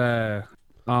out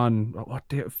on what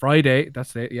day? Friday,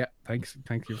 that's it. Yeah, thank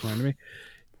you for reminding me.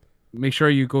 Make sure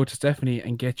you go to Stephanie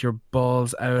and get your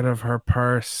balls out of her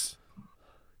purse.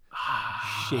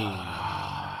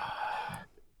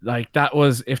 Like, that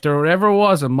was, if there ever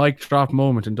was a mic drop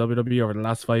moment in WWE over the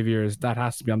last 5 years, that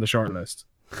has to be on the short list.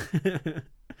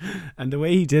 And the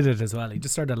way he did it as well, he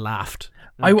just started laughed.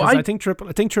 I think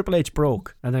Triple H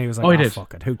broke, and then he was like,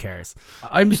 fuck it, who cares?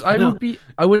 I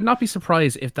would not be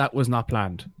surprised if that was not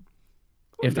planned.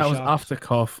 If that was off the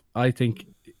cuff, I think,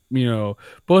 both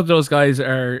of those guys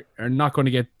are not going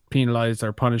to get penalized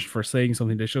or punished for saying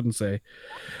something they shouldn't say.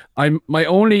 My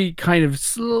only kind of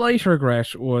slight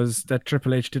regret was that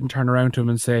Triple H didn't turn around to him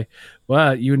and say,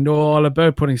 well, you know all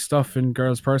about putting stuff in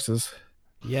girls' purses.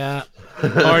 Yeah.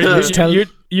 Or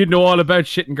you'd know all about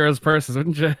shit in girls' purses,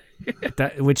 wouldn't you?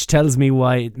 Which tells me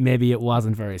why maybe it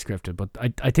wasn't very scripted. But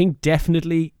I think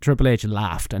definitely Triple H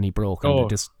laughed and he broke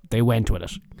and they went with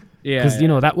it. Yeah. Because,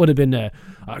 that would have been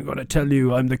I'm going to tell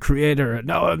you I'm the creator and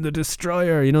now I'm the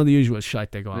destroyer. The usual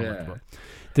shite they go on with.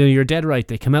 But you're dead right.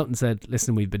 They come out and said,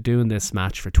 listen, we've been doing this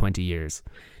match for 20 years.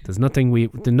 There's nothing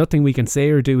we can say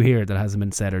or do here that hasn't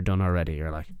been said or done already. You're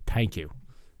like, thank you.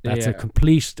 That's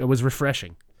it was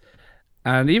refreshing.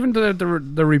 And even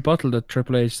the rebuttal that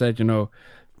Triple H said, they're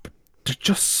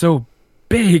just so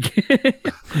big.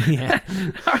 Yeah.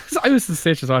 I was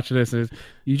suspicious watching this.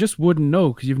 You just wouldn't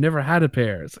know because you've never had a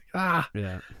pair. It's like,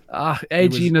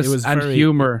 edginess it was and very,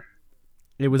 humor.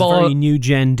 It was very new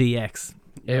gen DX.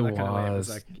 It was. Kind of it was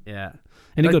like, yeah.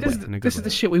 In a good way. This is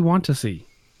the shit we want to see.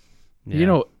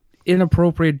 Yeah.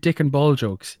 Inappropriate dick and ball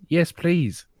jokes. Yes,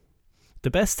 please. The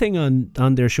best thing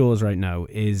on their shows right now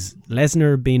is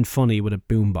Lesnar being funny with a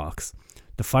boombox,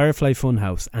 the Firefly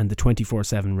Funhouse, and the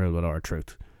 24/7 rule with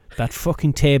R-Truth. That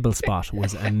fucking table spot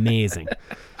was amazing.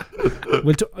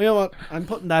 You know what? I'm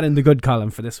putting that in the good column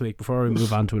for this week before we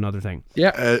move on to another thing.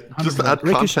 Yeah. Just to add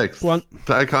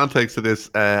context to this,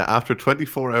 after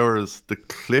 24 hours, the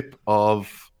clip of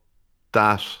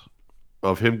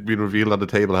him being revealed on the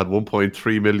table had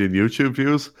 1.3 million YouTube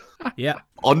views. Yeah.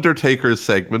 Undertaker's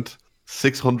segment,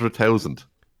 600,000.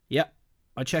 Yeah.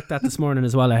 I checked that this morning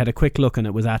as well. I had a quick look and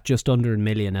it was at just under 1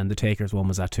 million and the Taker's one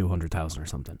was at 200,000 or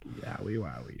something. Yeah, we.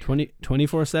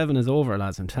 24/7 is over,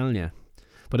 lads, I'm telling you.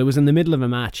 But it was in the middle of a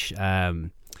match. There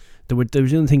was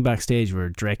another thing backstage where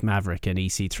Drake Maverick and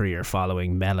EC3 are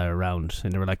following Mela around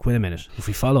and they were like, wait a minute, if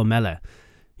we follow Mela,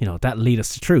 that'll lead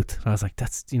us to truth. And I was like,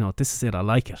 that's, this is it, I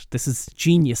like it. This is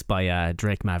genius by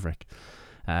Drake Maverick.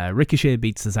 Ricochet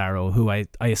beats Cesaro, who I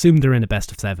assume they're in a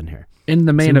best of 7 here. In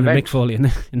the main event. Mick Foley in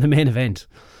the main event.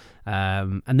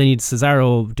 And then you'd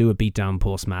Cesaro do a beatdown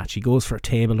post-match. He goes for a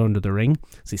table under the ring.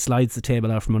 So he slides the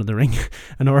table out from under the ring.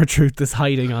 And R-Truth is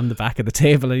hiding on the back of the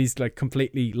table. And he's like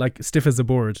completely like stiff as a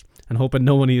board. And hoping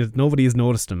nobody has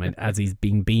noticed him as he's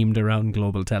being beamed around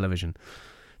global television.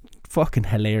 Fucking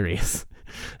hilarious.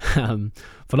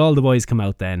 But all the boys come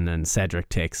out then. And Cedric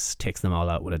takes them all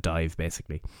out with a dive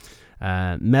basically.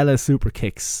 Mela super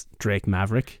kicks Drake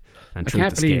Maverick. And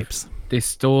Truth escapes. They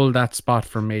stole that spot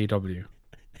from AEW.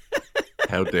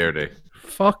 How dare they?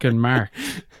 Fucking Mark.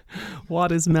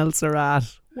 What is Meltzer at?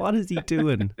 What is he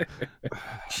doing?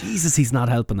 Jesus, he's not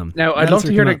helping them. Now, I'd love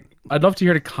to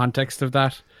hear the context of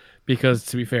that because,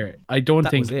 to be fair, I don't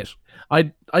think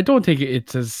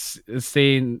it's as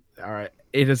saying or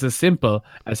it is as simple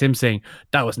as him saying,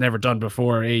 that was never done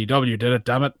before. AEW did it,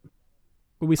 damn it.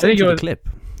 Well, we sent you the clip.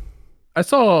 I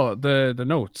saw the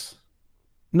notes.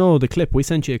 No, the clip. We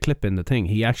sent you a clip in the thing.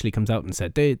 He actually comes out and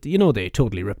said, they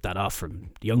totally ripped that off from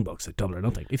the Young Bucks at Double or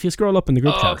Nothing. If you scroll up in the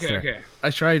group chat. Okay.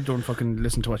 I don't fucking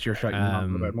listen to what you're shouting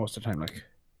about most of the time. Like,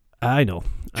 I know.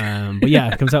 But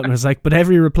yeah, it comes out and it's like, but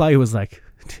every reply was like,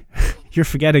 you're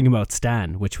forgetting about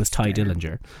Stan, which was Ty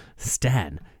Dillinger.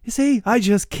 Stan. You see, I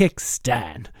just kicked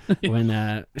Stan.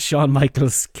 When Shawn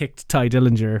Michaels kicked Ty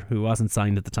Dillinger, who wasn't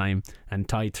signed at the time, and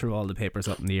Ty threw all the papers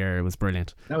up in the air. It was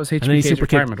brilliant. That was HBK's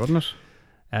retirement, wasn't it?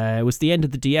 It was the end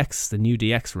of the new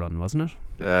DX run, wasn't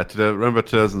it? Remember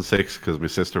 2006, because my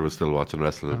sister was still watching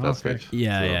wrestling at that stage.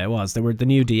 Yeah, it was. They were the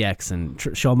new DX,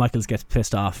 and Shawn Michaels gets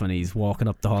pissed off and he's walking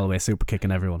up the hallway super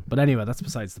kicking everyone. But anyway, that's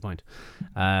besides the point.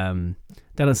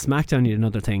 Then on SmackDown, you had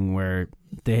another thing where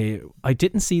I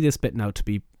didn't see this bit now, to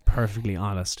be perfectly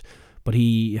honest, but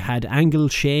he had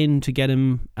angled Shane to get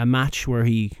him a match where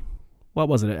what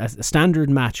was it? A standard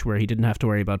match where he didn't have to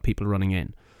worry about people running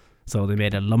in. So they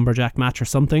made a lumberjack match or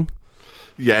something.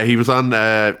 Yeah, he was on.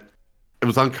 It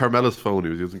was on Carmella's phone. He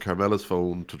was using Carmella's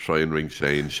phone to try and ring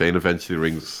Shane. Shane eventually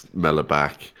rings Mella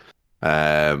back.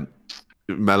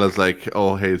 Mella's like,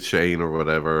 "Oh, hey, it's Shane," or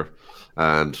whatever,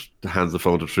 and hands the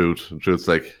phone to Truth. And Truth's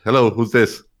like, "Hello, who's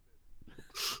this?"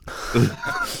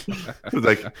 It's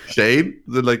like, Shane?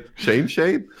 Is it like Shane?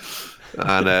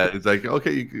 And it's like,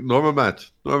 okay, normal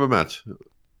match. My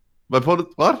opponent,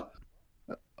 what?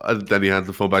 And then he hands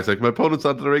the phone back. He's like, my opponent's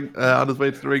on his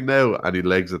way to the ring now. And he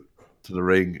legs it to the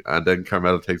ring. And then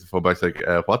Carmella takes the phone back. He's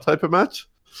like, what type of match?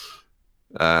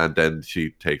 And then she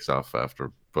takes off after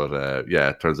him. But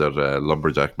it turns out a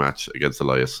lumberjack match against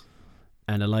Elias.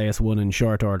 And Elias won in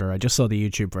short order. I just saw the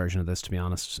YouTube version of this, to be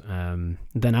honest. Then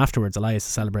afterwards, Elias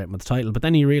is celebrating with the title, but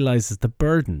then he realizes the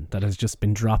burden that has just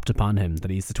been dropped upon him,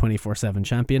 that he's the 24/7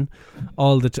 champion.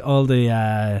 All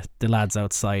the lads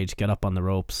outside get up on the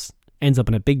ropes, ends up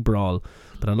in a big brawl,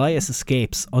 but Elias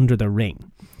escapes under the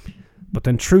ring. But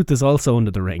then Truth is also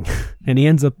under the ring, and he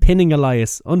ends up pinning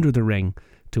Elias under the ring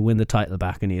to win the title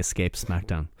back, and he escapes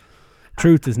SmackDown.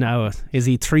 Truth is now is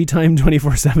he 3-time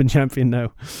 24/7 champion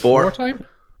now? 4-time?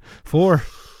 4.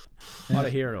 What a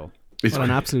hero. What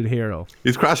an absolute hero.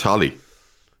 He's Crash Holly.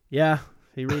 Yeah,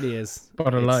 he really is.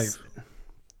 But alive.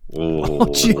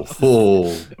 Oh.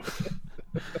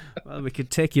 Well, we could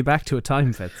take you back to a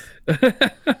time, Fitz.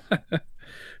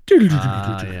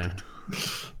 Yeah.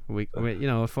 We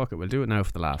fuck it, we'll do it now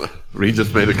for the laugh.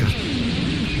 Regis made a...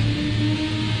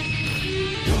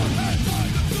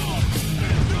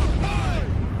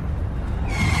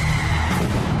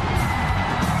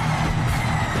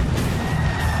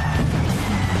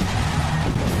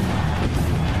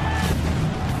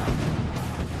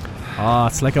 Oh,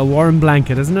 it's like a warm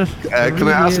blanket, isn't it? Can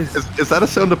I ask, is that a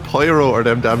sound of pyro or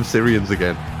them damn Syrians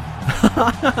again?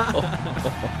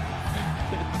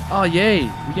 Oh, yay.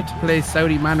 We get to play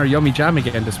Saudi Man or Yummy Jam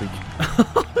again this week.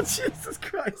 Oh, Jesus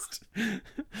Christ.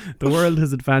 The world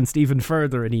has advanced even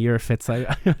further in a year, Fitz.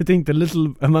 I think the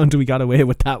little amount we got away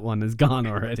with that one is gone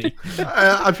already.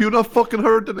 Have you not fucking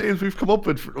heard the names we've come up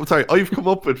with? I've come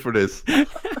up with for this.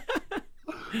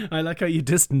 I like how you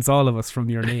distance all of us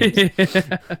from your names.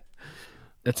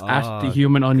 It's at the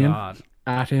Human Onion. God.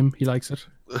 At him, he likes it.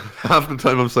 Half the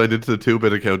time I'm signed into the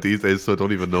 2-bit account these days, so I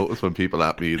don't even notice when people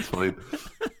at me. It's fine.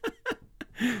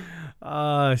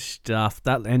 Oh, stuff.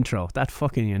 That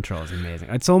fucking intro is amazing.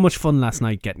 I had so much fun last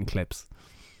night getting clips.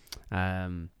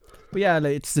 But yeah,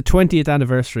 it's the 20th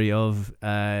anniversary of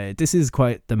this is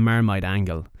quite the Marmite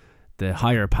angle, the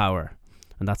higher power,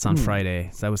 and that's on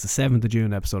Friday. So that was the 7th of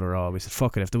June episode of Raw. We said,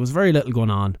 fuck it, if there was very little going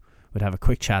on, we'd have a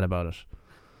quick chat about it.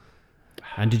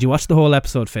 And did you watch the whole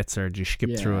episode, Fitz, or did you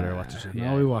skip through it, or what did you?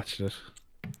 No, we watched it.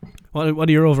 What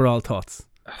are your overall thoughts?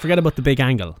 Forget about the big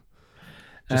angle.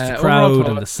 Just the crowd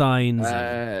and the signs.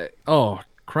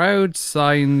 Crowd,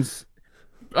 signs.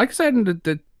 Like I said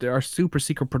in our super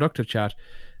secret productive chat,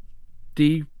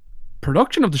 the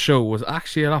production of the show was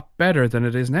actually a lot better than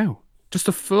it is now. Just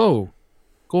the flow,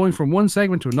 going from one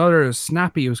segment to another, it was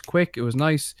snappy, it was quick, it was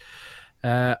nice.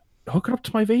 Hook it up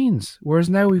to my veins. Whereas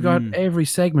now we've got every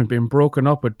segment being broken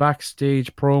up with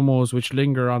backstage promos which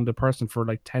linger on the person for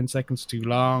like 10 seconds too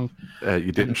long.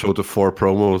 You didn't show the 4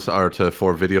 promos or to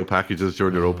 4 video packages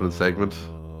during your opening segment.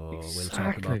 We'll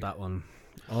talk about that one.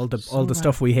 All the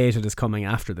stuff we hated is coming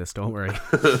after this, don't worry.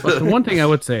 But the one thing I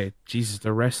would say, Jesus,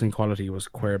 the wrestling quality was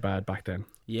queer bad back then.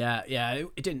 Yeah,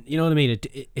 it didn't, you know what I mean?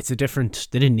 It's a different,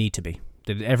 they didn't need to be.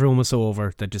 Everyone was so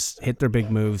over. They just hit their big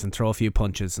moves and throw a few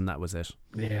punches, and that was it.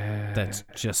 Yeah. That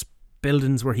just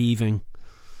buildings were heaving.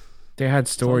 They had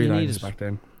storylines back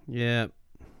then. Yeah.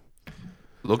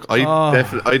 Look,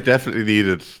 I definitely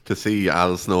needed to see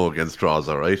Al Snow against Droz,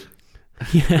 all right?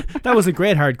 Yeah, that was a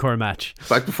great hardcore match.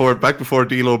 Back before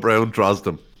D'Lo Brown draws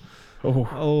them.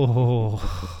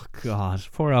 Oh God,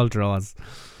 poor Al Droz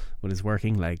with his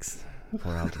working legs.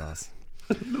 Poor Al Droz.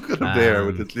 Look at him there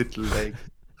with his little leg.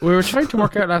 We were trying to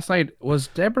work out last night, was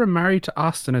Deborah married to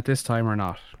Austin at this time or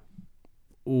not?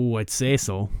 Oh, I'd say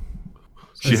so.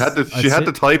 She had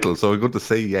the title, so I'm going to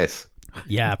say yes.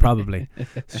 Yeah, probably.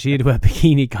 So she had a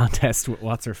bikini contest with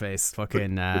what's her face,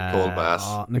 fucking Nicole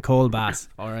Bass. Nicole Bass,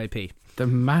 R.I.P. The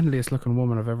manliest looking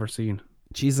woman I've ever seen.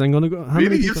 Jesus, I'm gonna go. How Really,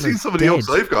 many you've people seen are some of the dead? ups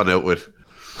I've gone out with.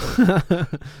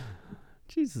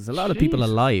 Jesus, a lot of people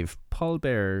alive. Paul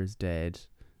Bearer's dead.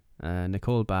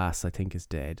 Nicole Bass, I think, is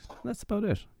dead. That's about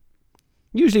it.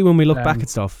 Usually, when we look back at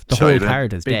stuff, the whole China,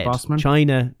 card is Big dead. Boss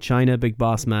Man. China, Big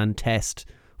Boss Man, Test.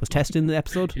 Was Test in the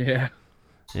episode? Yeah.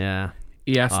 Yeah.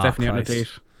 He asked Stephanie on a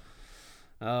Christ. date.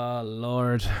 Oh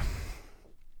Lord.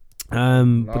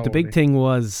 But the big thing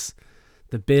was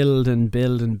the build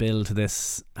to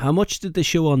this. How much did they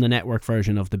show on the network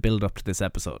version of the build up to this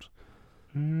episode?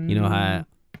 You know, how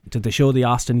did they show the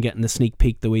Austin getting the sneak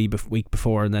peek the week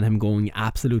before, and then him going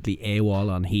absolutely AWOL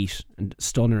on heat and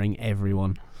stunning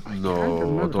everyone?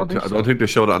 No, I don't think they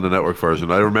showed it on the network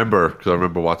version. I remember, because I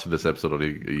remember watching this episode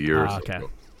only a year or so ago.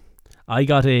 I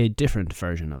got a different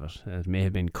version of it. It may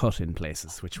have been cut in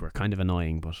places, which were kind of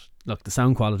annoying, but look, the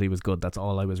sound quality was good. That's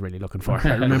all I was really looking for.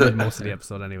 I remembered most of the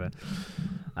episode anyway.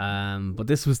 But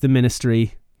this was the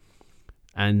Ministry,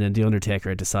 and then The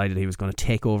Undertaker decided he was going to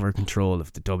take over control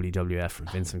of the WWF from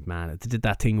Vince McMahon. They did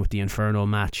that thing with the Inferno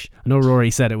match. I know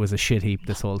Rory said it was a shit heap,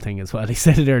 this whole thing as well. He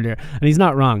said it earlier, and he's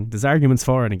not wrong. There's arguments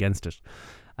for and against it.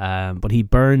 But he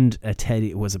burned a teddy.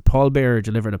 It was a Paul Bearer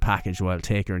delivered a package while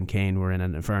Taker and Kane were in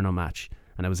an Inferno match,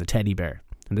 and it was a teddy bear.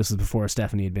 And this was before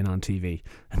Stephanie had been on TV.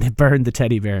 And they burned the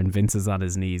teddy bear, and Vince is on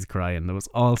his knees crying. There was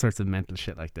all sorts of mental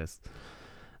shit like this.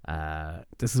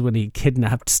 This is when he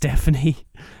kidnapped Stephanie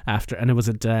after, and it was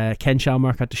at Ken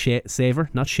Shamrock had to save her,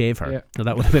 not shave her. Yeah. No,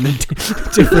 that would have been a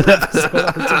different episode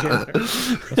altogether.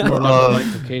 That's more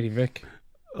like the Katie Vick.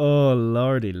 Oh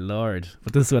lordy lord.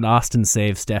 But this is when Austin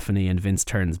saves Stephanie and Vince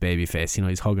turns babyface. You know,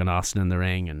 he's hugging Austin in the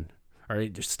ring, or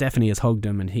Stephanie has hugged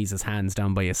him and he's his hands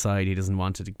down by his side. He doesn't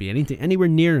want it to be anywhere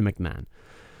near McMahon.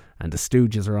 And the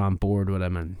Stooges are on board with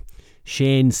him, and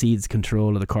Shane cedes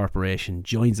control of the corporation,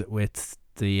 joins it with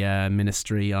the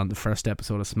Ministry on the first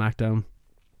episode of SmackDown,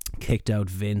 kicked out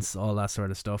Vince, all that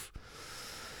sort of stuff.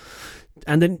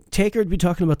 And then Taker would be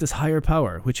talking about this higher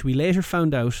power, which we later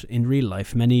found out in real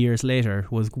life, many years later,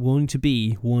 was going to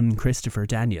be one Christopher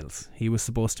Daniels. He was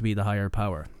supposed to be the higher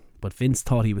power, but Vince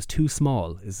thought he was too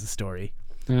small, is the story.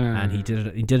 And he did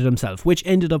it himself, which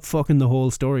ended up fucking the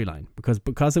whole storyline,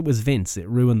 because it was Vince, it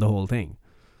ruined the whole thing.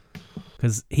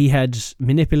 Because he had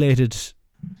manipulated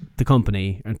the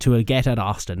company to get at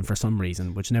Austin for some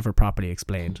reason, which never properly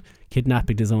explained,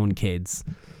 kidnapping his own kids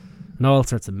and all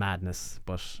sorts of madness.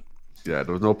 But yeah,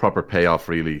 there was no proper payoff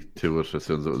really to it as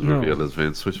soon as it was revealed as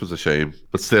Vince, which was a shame.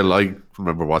 But still, I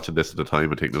remember watching this at the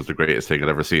time and thinking it was the greatest thing I'd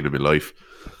ever seen in my life.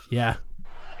 yeah.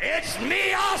 It's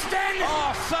me, Austin!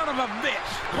 Oh, son of a bitch!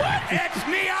 It's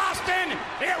me, Austin!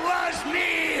 It was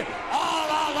me all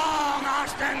along,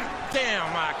 Austin! Damn,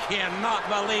 I cannot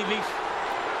believe it.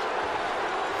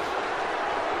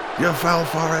 You fell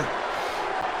for it.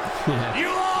 You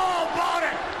all bought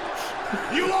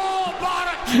it! You all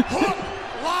bought it! Hook,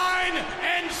 line,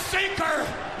 and sinker!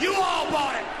 You all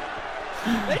bought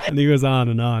it! And he goes on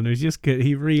and on. It was just,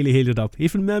 he really healed it up.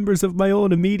 Even members of my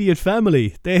own immediate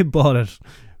family, they bought it.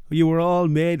 You were all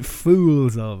made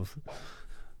fools of.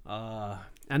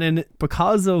 And then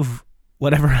because of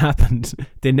whatever happened,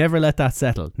 they never let that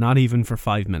settle, not even for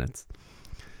 5 minutes.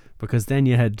 Because then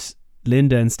you had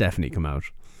Linda and Stephanie come out,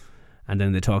 and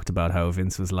then they talked about how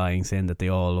Vince was lying, saying that they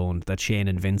all owned, that Shane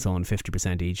and Vince owned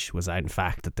 50% each, was in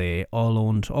fact that they all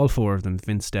owned, all four of them,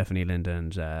 Vince, Stephanie, Linda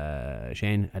and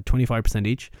Shane, had 25%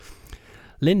 each.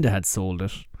 Linda had sold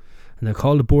it, and they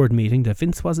called a board meeting that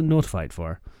Vince wasn't notified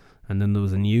for. And then there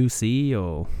was a new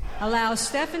CEO. Allow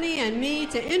Stephanie and me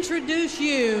to introduce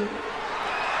you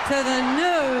to the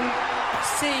new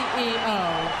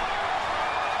CEO.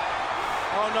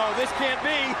 Oh no, this can't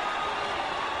be.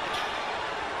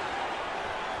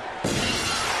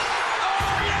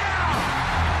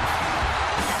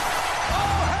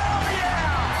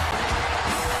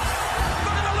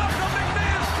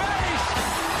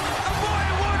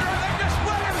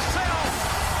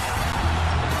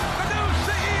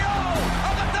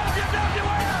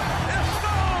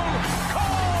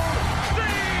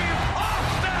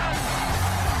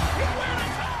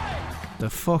 The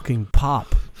fucking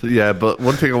pop So, yeah, but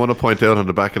one thing I want to point out on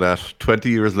the back of that, 20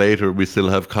 years later, we still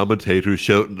have commentators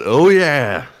shouting, "Oh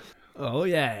yeah!" Oh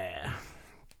yeah.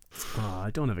 Oh,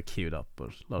 I don't have it queued up, but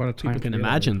What a look, time people to can be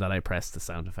imagine that I pressed the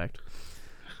sound effect.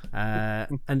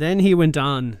 And then he went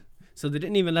on. So they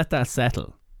didn't even let that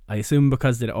settle. I assume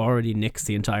because they'd already nixed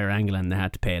the entire angle and they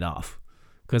had to pay it off.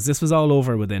 Because this was all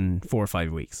over within 4 or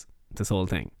 5 weeks. This whole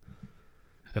thing.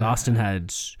 That Austin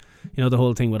had, the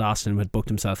whole thing with Austin had booked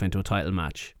himself into a title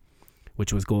match,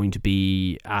 which was going to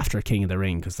be after King of the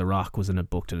Ring, because The Rock was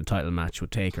booked in a title match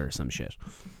with Taker or some shit.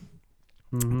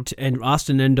 And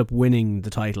Austin ended up winning the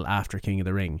title after King of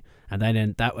the Ring, and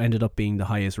then that ended up being the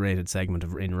highest rated segment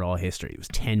in Raw history. It was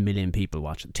 10 million people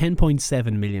watched.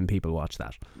 10.7 million people watched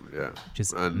that. Yeah, which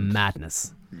is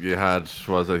madness. You had,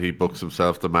 he books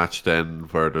himself the match then,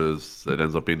 where it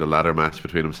ends up being the ladder match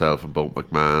between himself and Boat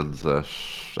McMahon's. That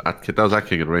was at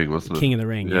King of the Ring, wasn't it? King of the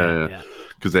Ring, yeah.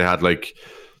 Because they had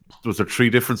was there 3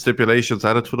 different stipulations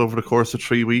added to it over the course of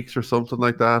 3 weeks or something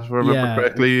like that? If I remember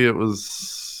correctly, it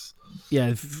was.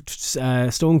 Yeah,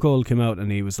 Stone Cold came out and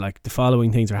he was like, the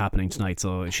following things are happening tonight.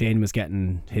 So Shane was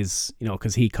getting his,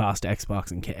 because he cost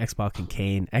Xbox and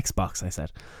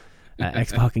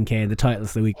Kane the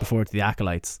titles the week before to the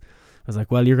Acolytes. I was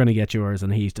like, well, you're going to get yours,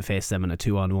 and he used to face them in a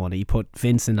 2-on-1. He put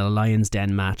Vince in a Lion's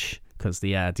Den match because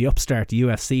the upstart, the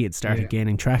UFC, had started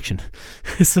gaining traction.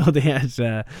 So they had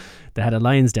a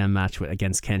Lion's Den match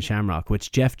against Ken Shamrock,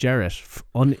 which Jeff Jarrett,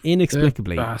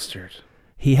 inexplicably, bastard,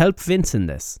 he helped Vince in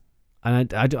this.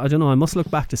 And I don't know, I must look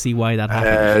back to see why that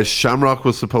happened. Shamrock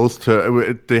was supposed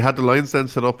to... They had the Lions Den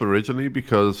set up originally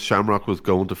because Shamrock was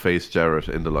going to face Jarrett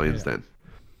in the Lions Den.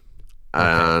 Okay.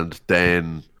 And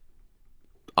then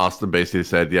Austin basically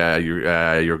said,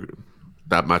 you're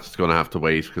that match is going to have to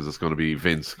wait because it's going to be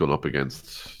Vince going up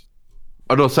against...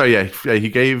 Oh, no, sorry, he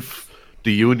gave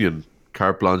the Union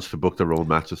carte blanche to book their own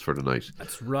matches for the night.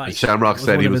 That's right. And Shamrock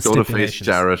said he was going to face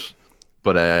Jarrett.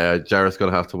 But Jarrett's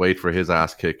going to have to wait for his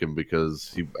ass kicking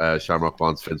because Shamrock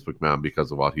wants Vince McMahon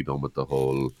because of what he done with the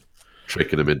whole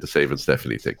tricking him into saving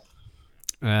Stephanie thing.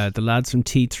 The lads from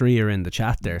T3 are in the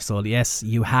chat there. So, yes,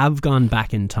 you have gone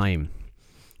back in time.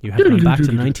 You have gone back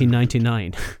to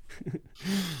 1999.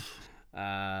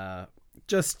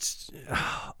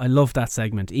 I love that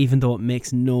segment, even though it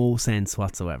makes no sense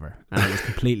whatsoever, and it was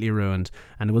completely ruined,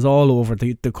 and it was all over.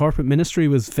 The corporate ministry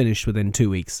was finished within 2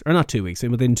 weeks, or not 2 weeks,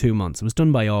 within 2 months. It was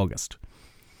done by August.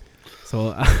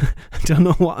 So I don't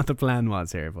know what the plan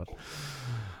was here, but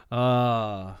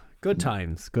good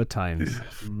times.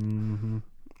 Mm-hmm.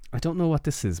 I don't know what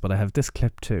this is, but I have this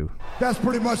clip too. That's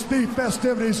pretty much the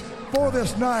festivities for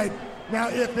this night. Now,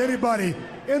 if anybody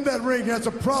in that ring has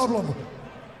a problem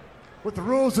with the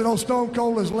rules that old Stone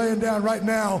Cold is laying down right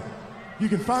now, you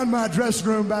can find my dressing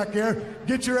room back there,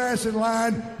 get your ass in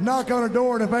line, knock on a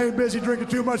door, and if I ain't busy drinking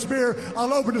too much beer,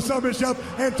 I'll open the summit up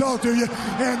and talk to you.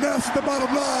 And that's the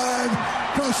bottom line,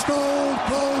 because Stone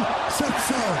Cold said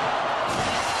so.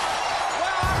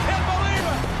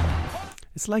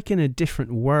 It's like in a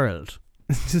different world.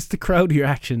 Just the crowd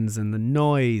reactions and the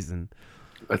noise and...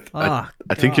 I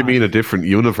think you mean a different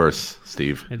universe,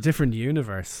 Steve. A different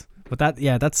universe. But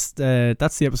that's the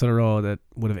episode of Raw that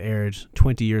would have aired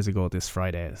 20 years ago this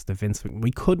Friday. It's the Vince.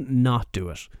 We couldn't not do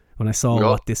it when I saw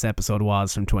what this episode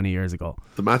was from 20 years ago.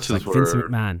 The matches were Vince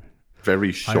McMahon,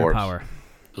 very short. Power.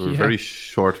 They were very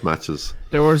short matches.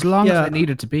 They were as long as they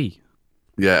needed to be.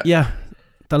 Yeah. Yeah.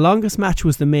 The longest match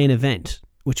was the main event,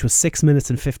 which was 6 minutes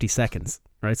and 50 seconds.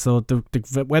 Right. So the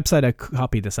website I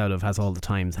copied this out of has all the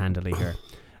times handily here.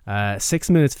 6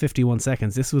 minutes 51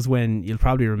 seconds. This was when, you'll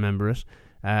probably remember it,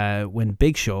 when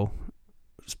Big Show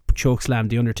chokeslammed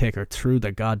The Undertaker through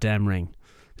the goddamn ring,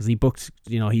 because he booked,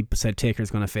 he said Taker's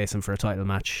going to face him for a title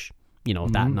match,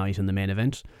 that night in the main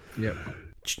event. Yeah.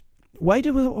 Why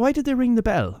did they ring the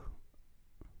bell?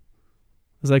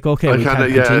 I was like, okay, we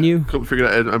can't continue. Couldn't figure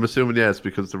it out. I'm assuming yes,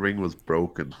 because the ring was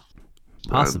broken.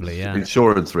 Possibly, yeah.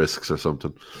 Insurance risks or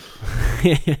something.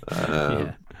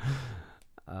 Yeah.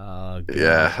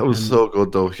 Yeah, it was so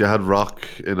good though. You had Rock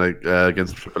in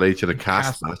against Triple H in a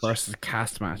cast match versus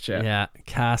cast match. Yeah,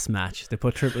 cast match. They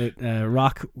put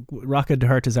Rock had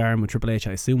hurt his arm with Triple H,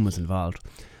 I assume, was involved,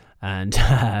 and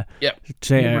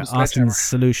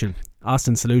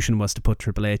Austin's solution was to put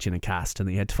Triple H in a cast, and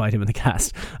he had to fight him in the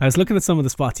cast. I was looking at some of the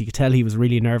spots. You could tell he was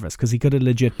really nervous because he could have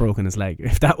legit broken his leg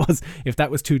if that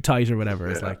was too tight or whatever.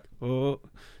 It's like, oh,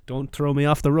 don't throw me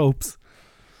off the ropes.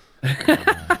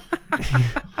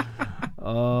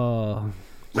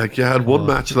 Like you had one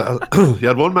match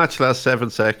last 7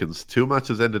 seconds. 2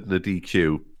 matches ended in a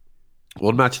DQ.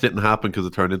 One match didn't happen because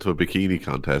it turned into a bikini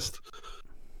contest.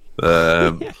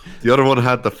 The other one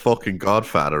had the fucking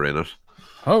Godfather in it.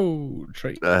 Oh,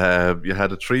 treat. You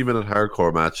had a 3-minute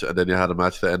hardcore match, and then you had a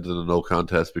match that ended in a no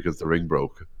contest because the ring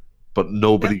broke. But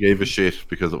nobody gave a shit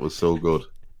because it was so good.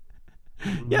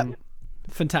 Yeah,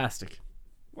 fantastic.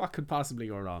 What could possibly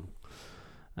go wrong?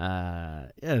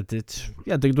 There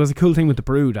was a cool thing with the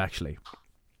Brood, actually.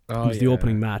 It was the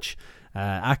opening match.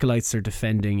 Acolytes are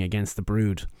defending against the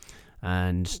Brood,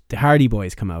 and the Hardy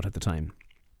Boys come out at the time.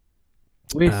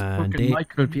 With fucking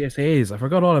micro PSAs. I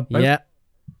forgot all about. Yeah,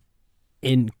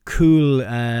 in cool,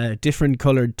 different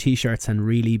coloured t-shirts and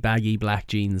really baggy black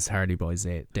jeans, Hardy Boys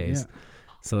days. Yeah.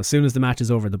 So as soon as the match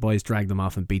is over, the boys drag them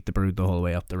off and beat the Brood the whole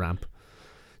way up the ramp.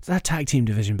 So that tag team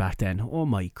division back then, oh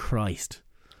my Christ.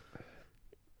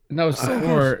 And that was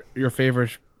before your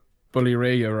favourite Bully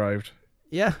Ray arrived.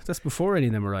 Yeah, that's before any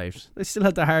of them arrived. They still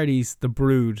had the Hardys, the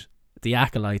Brood, the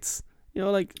Acolytes. You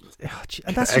know, like,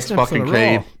 and that's just X-Pac and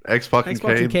Kane. X-Pac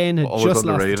and Kane had just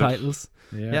lost the titles.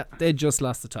 Yeah, they just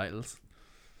lost the titles.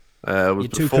 It was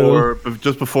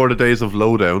just before the days of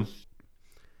Lowdown.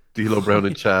 D'Lo Brown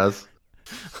and Chaz.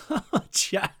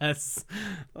 Chaz.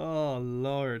 Oh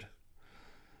Lord.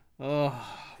 Oh,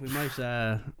 we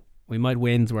might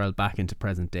Wayne's World back into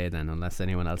present day then, unless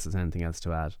anyone else has anything else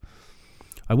to add.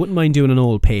 I wouldn't mind doing an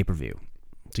old pay-per-view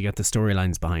to get the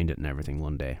storylines behind it and everything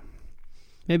one day.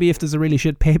 Maybe if there's a really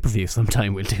shit pay-per-view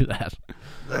sometime, we'll do that.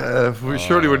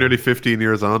 Surely we're nearly 15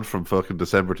 years on from fucking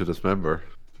December to December.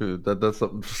 That's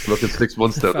something. Just looking 6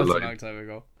 months down the line. A long time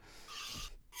ago.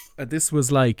 This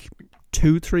was like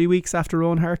 2-3 weeks after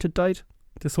Owen Hart had died.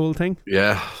 This whole thing.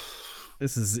 Yeah.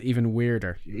 This is even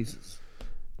weirder. Jesus.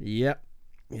 Yep.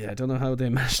 Yeah, I don't know how they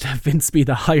managed to have Vince be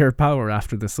the higher power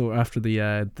after the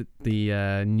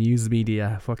news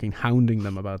media fucking hounding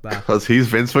them about that. Because he's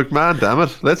Vince McMahon, damn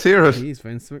it. Let's hear it. He's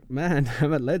Vince McMahon,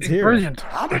 damn it. Let's hear Brilliant. it.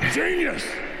 I'm a genius.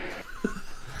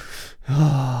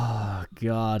 Oh,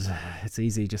 God. It's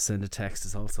easy. Just send a text.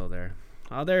 It's also there.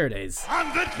 Oh, there it is.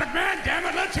 I'm Vince McMahon, damn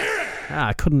it. Let's hear it.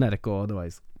 I couldn't let it go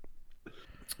otherwise.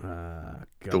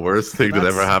 The worst thing that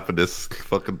ever happened this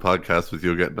fucking podcast was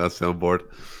you getting that soundboard.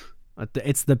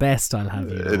 It's the best, I'll have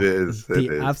you know. It is.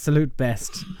 The absolute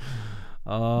best.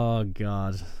 Oh,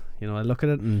 God. You know, I look at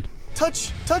it and...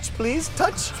 Touch, please,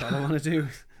 touch. That's all I want to do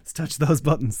is touch those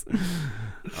buttons.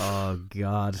 Oh,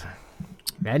 God.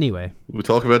 Anyway. We'll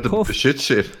talk about the shit.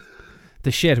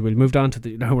 The shit. We're moving on to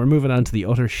the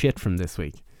utter shit from this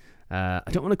week. I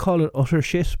don't want to call it utter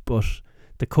shit, but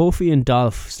the Kofi and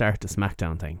Dolph start the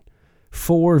SmackDown thing.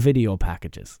 4 video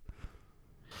packages.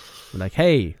 We're like,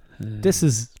 hey... This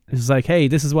is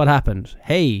what happened.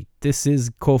 Hey, this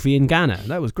is Kofi and Ghana.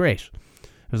 That was great. I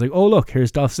was like, oh look,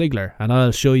 here's Dolph Ziggler, and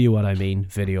I'll show you what I mean.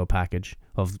 Video package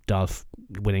of Dolph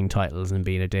winning titles and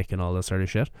being a dick and all this sort of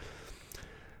shit.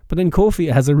 But then Kofi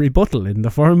has a rebuttal in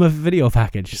the form of a video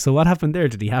package. So what happened there?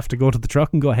 Did he have to go to the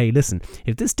truck and go, hey, listen,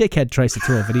 if this dickhead tries to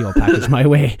throw a video package my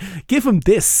way, give him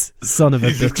this son of a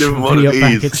bitch video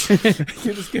package.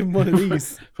 You just give him one of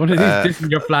these. One of these, this is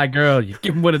your flag girl. You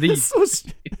give him one of these. So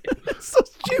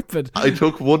stupid. I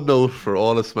took one note for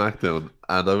all of SmackDown,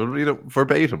 and I will read it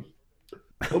verbatim.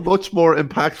 How much more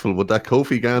impactful would that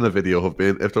Kofi Ghana video have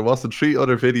been if there wasn't 3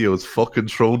 other videos fucking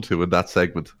thrown to in that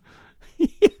segment?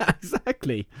 Yeah,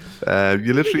 exactly.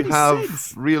 You literally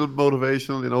have real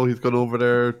motivational. You know, he's gone over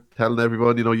there telling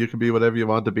everyone, you know, you can be whatever you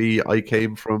want to be. I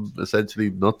came from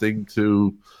essentially nothing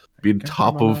to being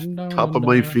top of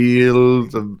my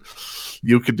field, and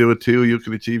you can do it too. You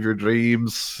can achieve your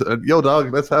dreams. And yo,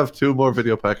 dog, let's have 2 more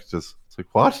video packages. It's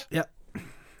like, what? Yeah.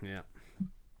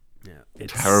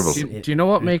 It's terrible. Do you know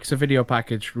what makes a video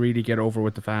package really get over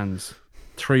with the fans?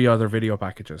 3 other video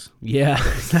packages. Yeah,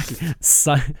 exactly.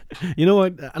 You know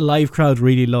what a live crowd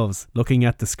really loves? Looking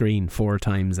at the screen 4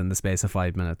 times in the space of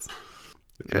 5 minutes.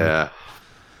 Yeah.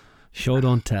 Show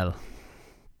don't tell.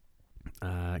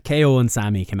 KO and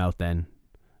Sammy came out then.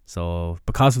 So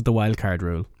because of the wildcard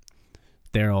rule,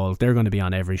 they're going to be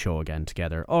on every show again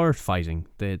together or fighting.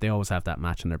 They always have that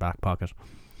match in their back pocket.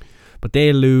 But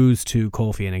they lose to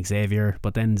Kofi and Xavier,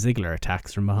 but then Ziggler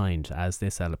attacks from behind as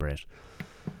they celebrate.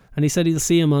 And he said he'll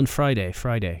see him on Friday.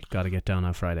 Got to get down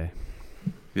on Friday.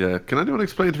 Yeah. Can anyone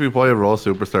explain to me why a Raw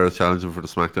superstar is challenging for the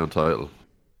SmackDown title?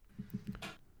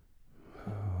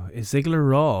 Is Ziggler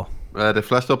Raw? They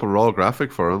flashed up a Raw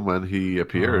graphic for him when he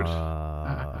appeared.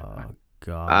 Oh,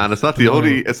 God. And it's not the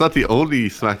only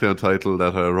SmackDown title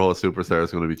that a Raw superstar is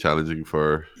going to be challenging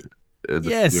for in the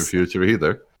near future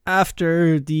either.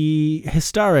 After the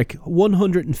historic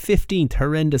 115th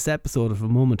horrendous episode of A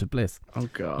Moment of Bliss. Oh,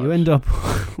 God. You end up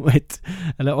with...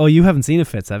 Oh, you haven't seen it,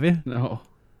 Fitz, have you? No.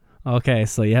 Okay,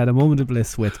 so you had A Moment of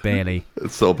Bliss with Bayley.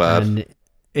 It's so bad. And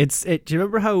Do you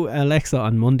remember how Alexa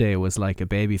on Monday was like a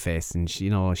baby face, and she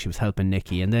was helping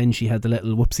Nikki, and then she had the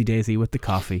little whoopsie daisy with the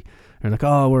coffee, and like,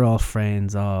 oh, we're all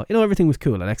friends, oh, everything was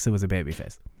cool. Alexa was a baby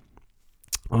face.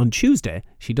 On Tuesday,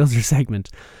 she does her segment.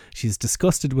 She's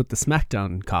disgusted with the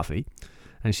SmackDown coffee,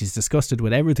 and she's disgusted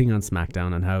with everything on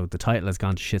SmackDown and how the title has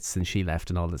gone to shit since she left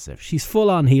and all this stuff. She's full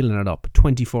on healing it up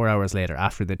 24 hours later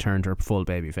after they turned her full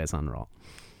babyface on Raw.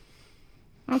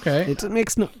 Okay. It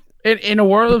makes no... In a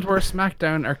world where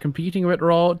SmackDown are competing with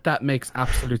Raw, that makes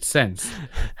absolute sense.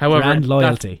 However, brand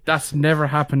loyalty. That's never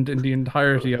happened in the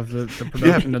entirety of the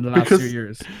production in the last 2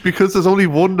 years. Because there's only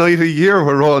one night a year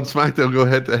where Raw and SmackDown go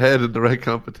head to head in direct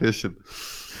competition.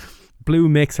 Blue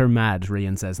makes her mad,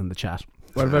 Rian says in the chat.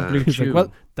 What about Blue Chew? Like,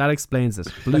 well, that explains it.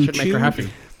 Blue that should make her happy.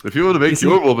 If you want to make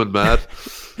your woman mad...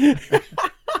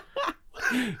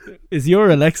 Is your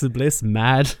Alexa Bliss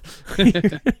mad? If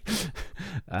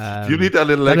you need that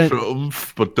little extra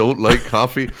oomph, but don't like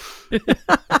coffee.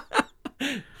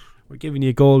 We're giving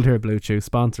you gold here, Blue Chew.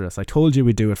 Sponsor us. I told you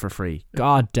we'd do it for free.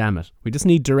 God damn it. We just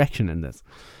need direction in this.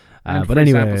 And but free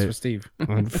anyway, samples for Steve.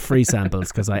 And free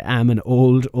samples, because I am an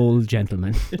old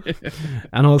gentleman.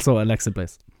 And also Alexa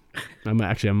Bliss. I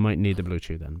might need the Blue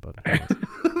Chew then, but...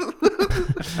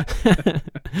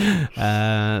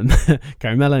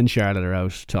 Carmella and Charlotte are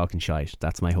out talking shite.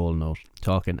 That's my whole note.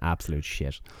 Talking absolute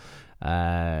shit.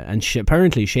 And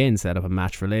apparently Shane set up a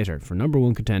match for later for number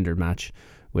one contender match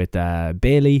with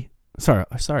Bailey.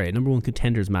 Sorry, number one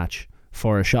contenders match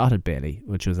for a shot at Bailey,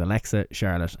 which was Alexa,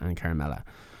 Charlotte, and Carmella,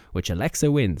 which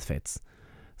Alexa wins. Fitz.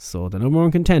 So the number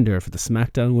one contender for the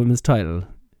SmackDown Women's title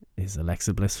is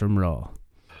Alexa Bliss from Raw.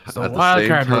 So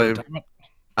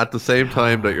at the same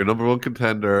time that your number one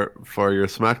contender for your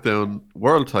SmackDown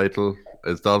World title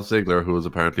is Dolph Ziggler, who is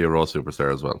apparently a Raw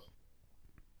superstar as well.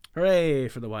 Hooray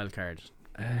for the wild card.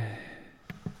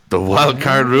 The wild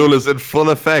card rule is in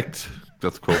full effect.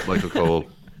 That's quote Michael Cole.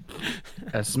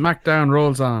 As SmackDown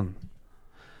rolls on.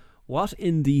 What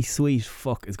in the sweet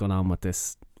fuck is going on with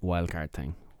this wild card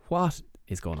thing? What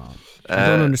is going on? I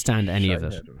don't understand any of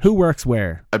it. Who works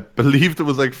where? I believe there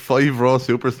was like 5 Raw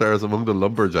superstars among the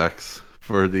Lumberjacks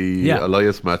for the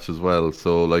Elias match as well.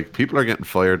 So like people are getting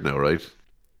fired now, right?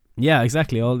 Yeah,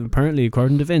 exactly. Apparently,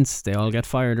 according to Vince, they all get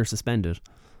fired or suspended.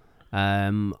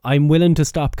 I'm willing to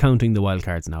stop counting the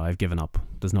wildcards now. I've given up.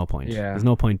 There's no point. Yeah. There's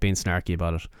no point being snarky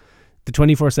about it. The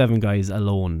 24/7 guys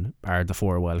alone are the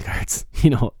 4 wildcards,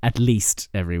 at least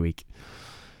every week.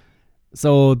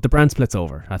 So the brand split's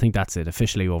over. I think that's it.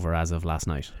 Officially over as of last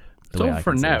night. So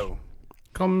for now,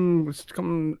 come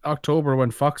October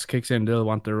when Fox kicks in, they'll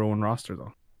want their own roster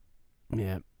though.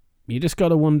 Yeah. You just got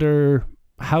to wonder,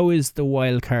 how is the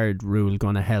wildcard rule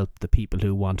going to help the people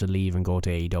who want to leave and go to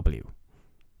AEW?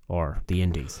 Or the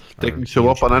Indies? They can show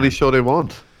up on any show they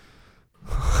want.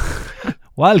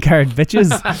 Wildcard,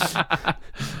 bitches.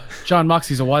 John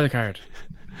Moxley's a wildcard.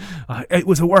 It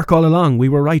was a work all along. We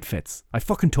were right, Fitz. I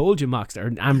fucking told you, Mox.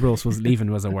 Or Ambrose was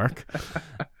leaving was a work.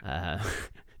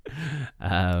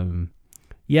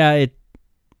 Yeah.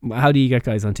 How do you get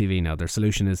guys on TV now? Their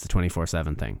solution is the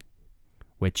 24/7 thing,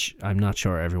 which I'm not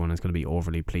sure everyone is going to be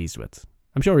overly pleased with.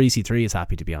 I'm sure EC3 is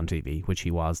happy to be on TV, which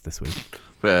he was this week.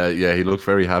 Yeah, he looked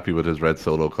very happy with his red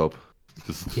Solo cup.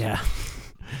 Yeah.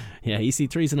 Yeah,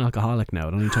 EC3's an alcoholic now.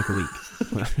 It only took a week.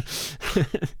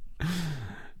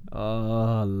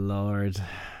 Oh, Lord.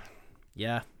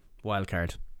 Yeah, wild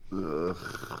card.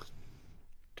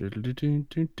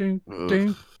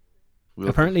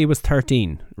 Apparently it was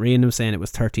 13. Rian was saying it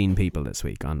was 13 people this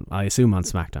week, I assume on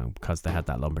SmackDown, because they had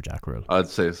that lumberjack rule. I'd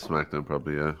say SmackDown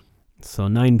probably, yeah. So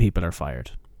 9 people are fired.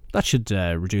 That should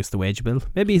reduce the wage bill.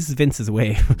 Maybe it's Vince's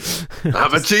way.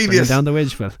 I'm a genius. Down the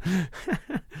wage bill.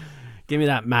 Give me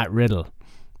that Matt Riddle.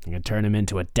 I'm going to turn him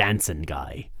into a dancing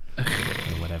guy. Or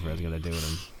whatever I was going to do with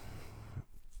him.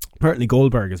 Apparently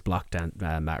Goldberg has blocked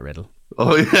Matt Riddle.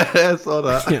 Oh yeah, I saw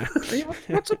that. Yeah.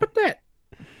 What's up with that?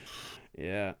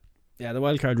 Yeah. Yeah, the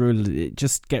wildcard rule,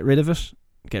 just get rid of it.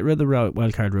 Get rid of the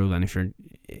wildcard rule, and if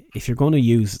you're going to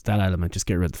use that element, just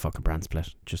get rid of the fucking brand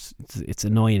split. Just it's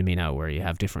annoying me now where you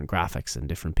have different graphics and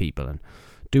different people, and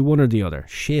do one or the other.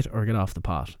 Shit or get off the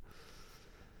pot.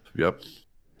 Yep.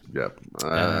 At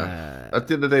the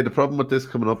end of the day, the problem with this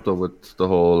coming up though with the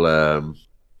whole with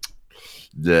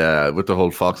the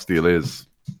whole Fox deal is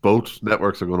both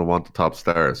networks are going to want the top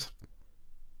stars,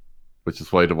 which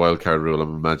is why the wildcard rule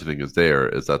I'm imagining is there,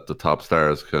 is that the top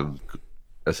stars can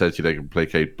essentially they can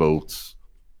placate both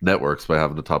networks by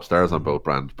having the top stars on both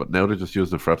brands. But now they're just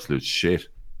using it for absolute shit.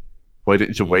 Why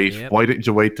didn't you wait? Yep. Why didn't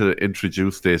you wait to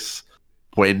introduce this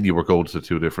when you were going to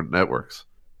 2 different networks?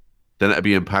 then it'd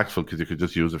be impactful because you could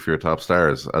just use it for your top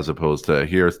stars as opposed to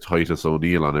here's Titus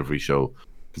O'Neil on every show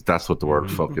because that's what the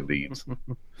world fucking needs.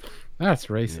 That's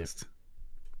racist.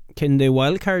 Can they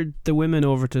wildcard the women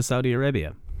over to Saudi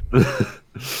Arabia?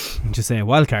 Just saying,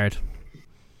 wildcard.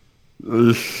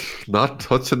 Not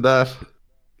touching that.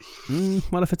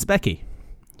 What if it's Becky?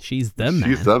 She's the man.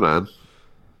 She's the man.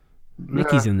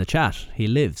 Mickey's in the chat. He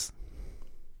lives.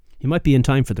 He might be in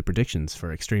time for the predictions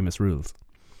for Extremist Rules.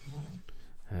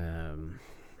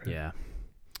 Yeah.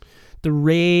 The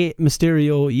Rey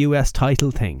Mysterio US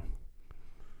title thing.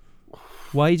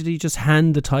 Why did he just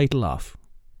hand the title off?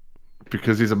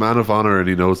 Because he's a man of honor and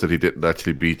he knows that he didn't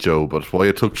actually beat Joe. But why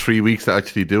it took 3 weeks to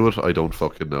actually do it, I don't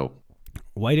fucking know.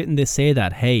 Why didn't they say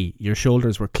that? Hey, your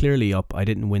shoulders were clearly up. I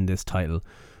didn't win this title.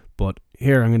 But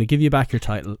here, I'm going to give you back your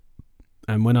title.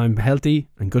 And when I'm healthy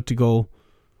and good to go,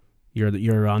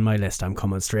 you're on my list. I'm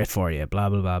coming straight for you. Blah,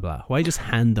 blah, blah, blah. Why just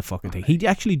hand the fucking thing? He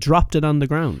actually dropped it on the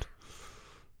ground.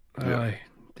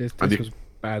 This was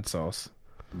bad sauce.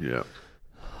 Yeah.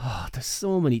 Oh, there's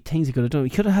so many things he could have done. He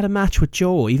could have had a match with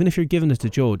Joe. Even if you're giving it to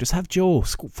Joe, just have Joe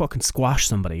fucking squash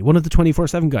somebody. One of the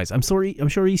 24/7 guys. I'm sure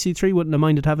EC3 wouldn't have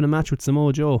minded having a match with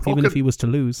Samoa Joe, even if he was to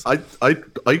lose. I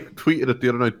tweeted it the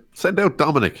other night. Send out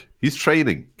Dominic. He's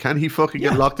training. Can he fucking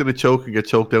get locked in a choke and get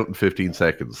choked out in 15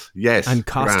 seconds? Yes. And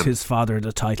cost his father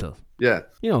the title. Yeah.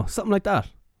 Something like that.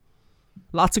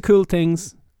 Lots of cool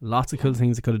things. Lots of cool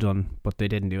things they could have done, but they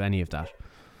didn't do any of that.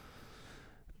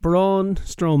 Braun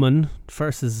Strowman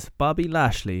versus Bobby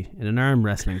Lashley in an arm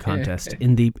wrestling contest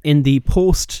in the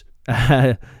post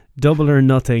Double or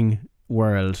Nothing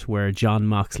world where John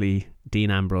Moxley,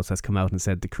 Dean Ambrose has come out and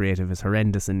said the creative is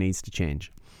horrendous and needs to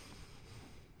change.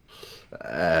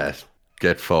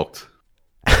 Get fucked.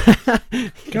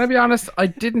 Can I be honest? I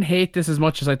didn't hate this as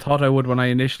much as I thought I would when I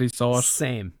initially saw it.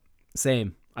 Same.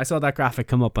 I saw that graphic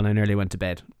come up and I nearly went to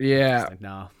bed. Yeah. Like,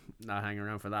 no, not hanging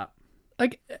around for that.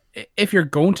 Like, if you're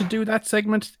going to do that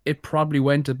segment, it probably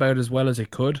went about as well as it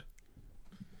could.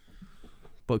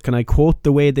 But can I quote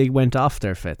the way they went off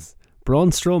there, Fitz?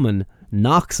 Braun Strowman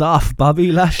knocks off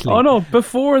Bobby Lashley. Oh no,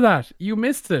 before that, you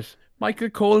missed it. Michael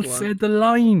Cole said the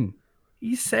line.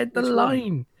 He said the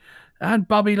line. And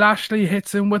Bobby Lashley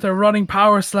hits him with a running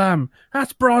power slam.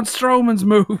 That's Braun Strowman's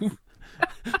move.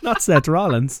 Not Seth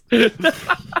Rollins.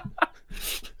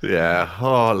 Yeah.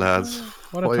 Oh, lads.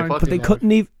 What a time. But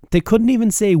they couldn't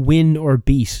even say win or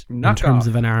beat in terms off.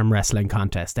 of an arm wrestling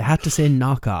contest. They had to say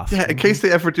knock off. Yeah, in case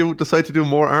they ever decide to do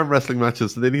more arm wrestling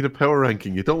matches, they need a power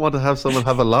ranking. You don't want to have someone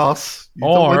have a loss. You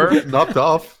don't want to get knocked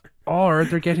off. Or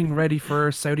they're getting ready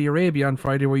for Saudi Arabia on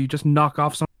Friday where you just knock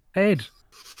off someone's head.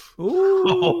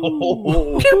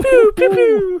 Ooh. Pew, pew, pew,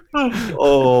 pew.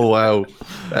 Oh, wow.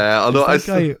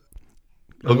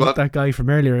 Although that guy from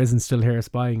earlier isn't still here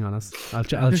spying on us. I'll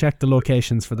check the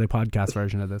locations for the podcast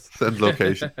version of this. Send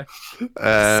location.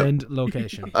 Send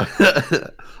location.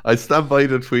 I stand by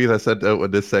the tweet I sent out when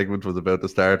this segment was about to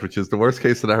start, which is the worst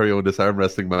case scenario in this arm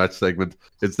wrestling match segment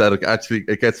is that it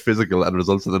gets physical and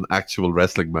results in an actual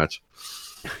wrestling match.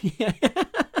 Yeah.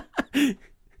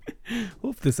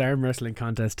 Hope this arm wrestling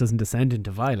contest doesn't descend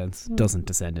into violence.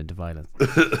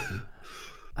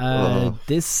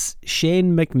 This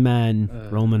Shane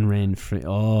McMahon Roman Reigns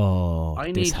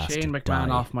I need Shane McMahon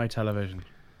off my television.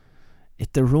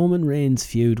 If the Roman Reigns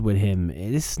feud with him,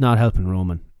 this is not helping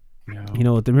Roman.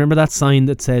 No. Remember that sign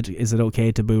that said, "Is it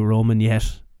okay to boo Roman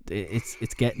yet?"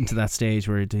 It's getting to that stage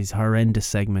where these horrendous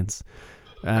segments.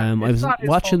 I was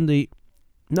watching the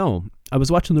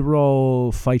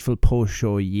Raw Fightful post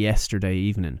show yesterday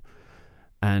evening,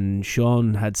 and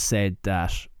Sean had said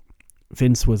that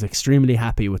Vince was extremely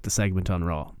happy with the segment on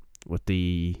Raw, with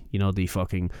the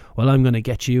fucking, well, I'm going to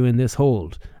get you in this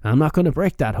hold, and I'm not going to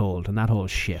break that hold, and that whole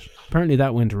shit. Apparently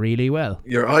that went really well.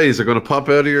 Your eyes are going to pop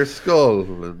out of your skull,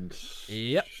 and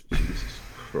yep. Jesus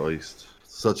Christ,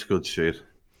 such good shit.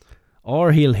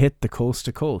 Or he'll hit the coast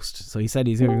to coast. So he said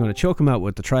he's either going to choke him out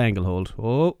with the triangle hold.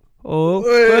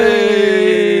 Hey!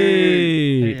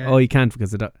 Oh, he can't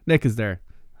because Nick is there.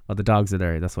 Oh, the dogs are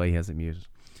there. That's why he has it muted.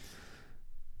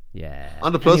 Yeah.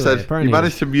 On the plus side, he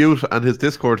managed to mute, and his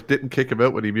Discord didn't kick him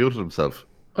out when he muted himself.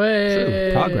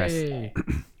 True. Progress.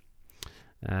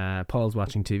 Paul's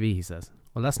watching TV, he says.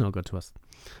 Well, that's no good to us.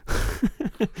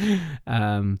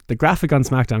 The graphic on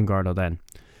SmackDown, Gordo, then.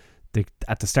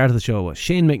 At the start of the show was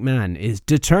Shane McMahon is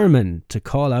determined to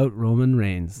call out Roman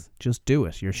Reigns. Just do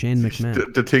it. You're Shane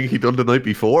McMahon. The thing he done the night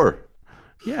before.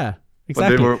 Yeah,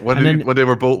 exactly. When they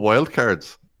were both wild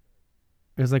cards.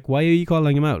 It was like, why are you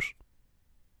calling him out?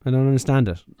 I don't understand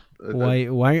it.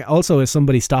 Why? Also, is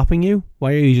somebody stopping you?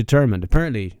 Why are you determined?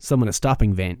 Apparently, someone is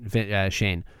stopping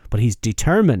Shane, but he's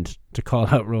determined to call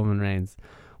out Roman Reigns.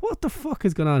 What the fuck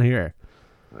is going on here?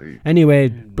 Anyway,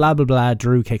 blah blah blah.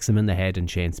 Drew kicks him in the head, and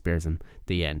Shane spears him.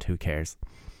 The end. Who cares?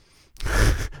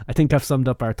 I think I've summed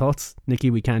up our thoughts. Nicky,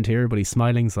 we can't hear, but he's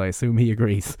smiling, so I assume he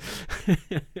agrees. Do you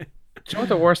know what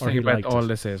the worst thing about all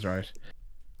this is, right?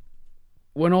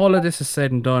 When all of this is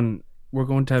said and done, we're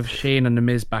going to have Shane and The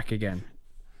Miz back again.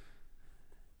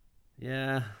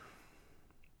 Yeah.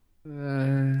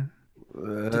 Did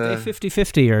they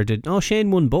 50-50 or did... Oh,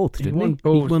 Shane won both, didn't he?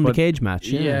 Both, he won the cage match.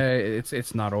 Yeah,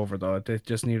 it's not over, though. They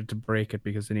just needed to break it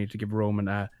because they needed to give Roman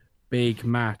a big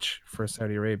match for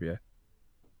Saudi Arabia.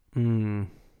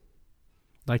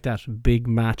 Like that big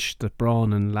match that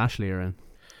Braun and Lashley are in.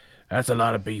 That's a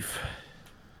lot of beef.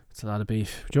 It's a lot of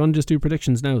beef. Do you want to just do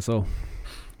predictions now? So,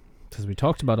 because we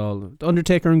talked about all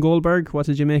Undertaker and Goldberg, what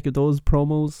did you make of those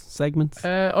promos segments?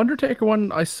 Undertaker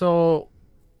one I saw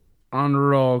on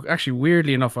Raw. Actually,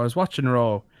 weirdly enough, I was watching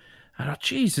Raw. I thought,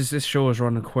 Jesus, this show is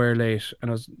running quite late, and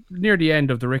I was near the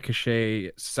end of the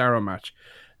Ricochet Cesaro match,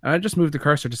 and I just moved the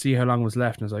cursor to see how long was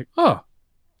left, and I was like, oh,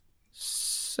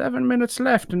 7 minutes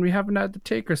left, and we haven't had the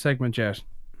Taker segment yet.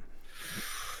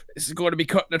 This is going to be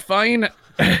cutting it fine.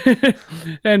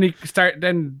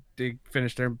 Then they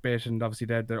finished their bit, and obviously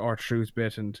they had the R-Truth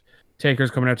bit, and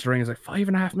Taker's coming out to the ring. It's like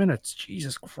 5.5 minutes.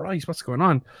 Jesus Christ, what's going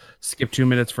on? Skip 2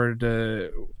 minutes for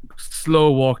the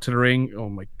slow walk to the ring. Oh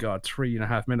my God,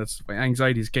 3.5 minutes. My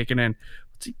anxiety's kicking in.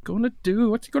 What's he gonna do?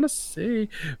 What's he gonna say?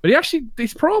 But his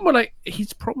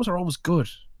promos are always good.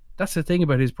 That's the thing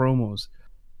about his promos.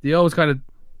 They always kind of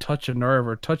touch a nerve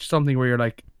or touch something where you're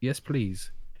like, yes,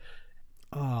 please.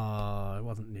 Oh, I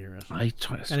wasn't near it. I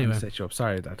tried to set you up.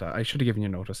 Sorry about that. I should have given you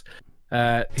notice.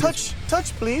 Touch,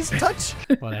 please, touch.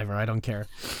 Whatever, I don't care.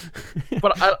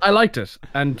 But I liked it.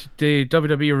 And the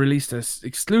WWE released this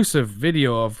exclusive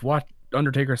video of what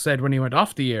Undertaker said when he went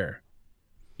off the air.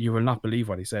 You will not believe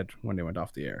what he said when they went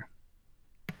off the air.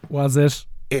 Was it?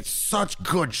 It's such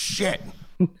good shit.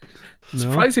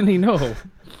 Surprisingly, no.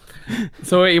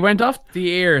 So he went off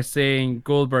the air saying,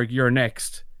 Goldberg, you're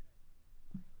next.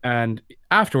 And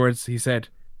afterwards he said,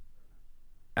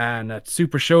 and at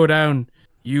Super Showdown,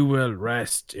 you will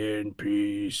rest in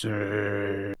peace.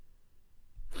 Oh,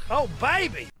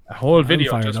 baby! A whole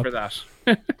video just for that.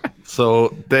 So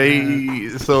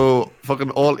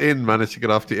fucking All In managed to get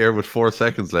off the air with 4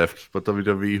 seconds left, but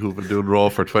WWE, who've been doing Raw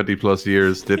for 20 plus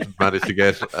years, didn't manage to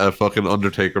get a fucking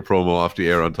Undertaker promo off the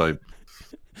air on time.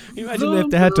 Imagine if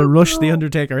they had to rush the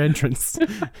Undertaker entrance,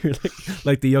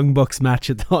 like the Young Bucks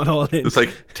match at All In. It's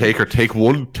like, Taker, take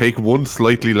one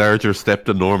slightly larger step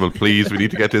than normal, please. We need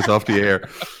to get this off the air.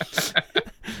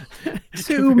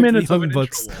 2 minutes Young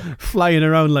Bucks flying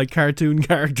around like cartoon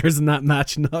characters in that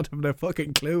match, not having a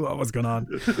fucking clue what was going on.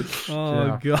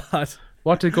 Oh God!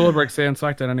 What did Goldberg say on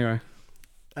SmackDown anyway?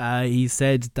 He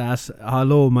said that,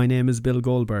 hello, my name is Bill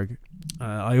Goldberg.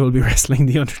 I will be wrestling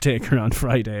The Undertaker on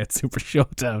Friday at Super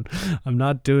Showdown. I'm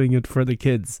not doing it for the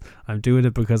kids. I'm doing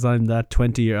it because I'm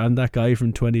that guy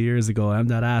from 20 years ago. I'm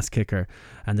that ass kicker.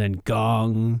 And then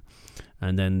gong.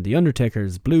 And then The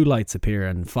Undertaker's blue lights appear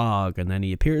and fog. And then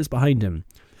he appears behind him.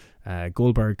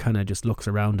 Goldberg kind of just looks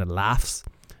around and laughs.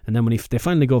 And then when they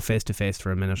finally go face to face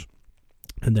for a minute.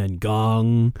 And then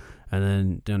gong. And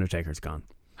then The Undertaker's gone.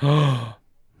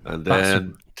 And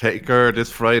then Taker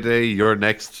this Friday, you're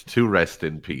next to rest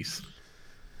in peace.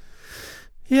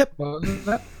 Yep.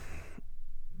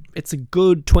 It's a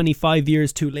good 25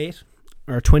 years too late.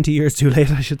 Or 20 years too late,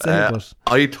 I should say. But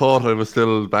I thought I was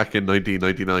still back in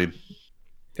 1999.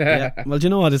 Yeah. Well, do you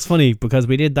know what? It's funny because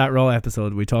we did that Raw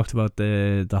episode. We talked about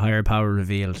the higher power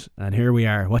revealed, and here we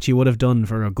are. What you would have done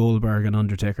for a Goldberg and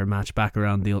Undertaker match back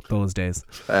around those days.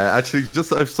 Actually, just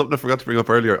something I forgot to bring up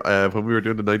earlier. When we were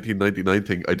doing the 1999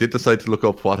 thing, I did decide to look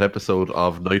up what episode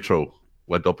of Nitro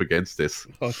went up against this.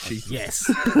 Oh, jeez. Yes.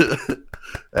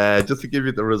 Just to give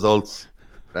you the results,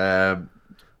 the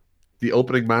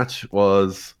opening match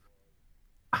was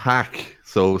Hack,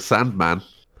 so Sandman.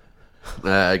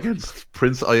 Against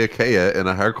Prince Iakea in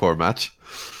a hardcore match.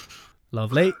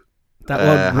 Lovely.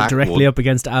 That one directly up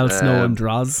against Al Snow and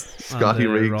Droz. Scotty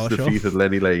Riggs defeated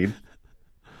Lenny Lane.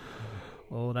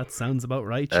 Oh, that sounds about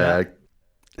right.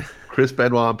 Chris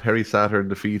Benoit and Perry Saturn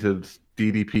defeated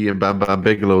DDP and Bam Bam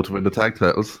Bigelow to win the tag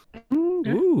titles.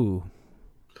 Ooh.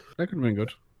 That could have been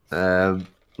good.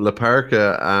 La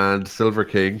Parca and Silver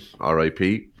King,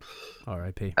 R.I.P.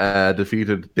 R.I.P.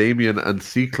 Defeated Damien and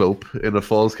Cyclope in a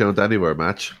Falls Count Anywhere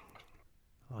match.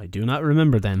 I do not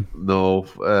remember them. No.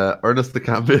 Ernest the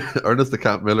Camp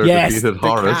Miller defeated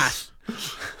Horace.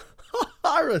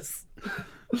 Horace.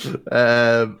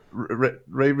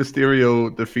 Rey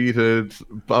Mysterio defeated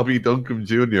Bobby Duncan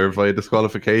Jr. via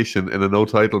disqualification in a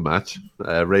no-title match.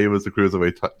 Rey was the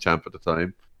Cruiserweight champ at the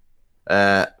time.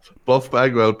 Buff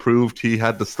Bagwell proved he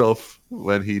had the stuff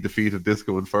when he defeated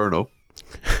Disco Inferno.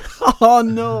 Oh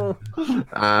no!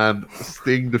 And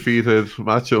Sting defeated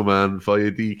Macho Man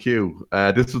via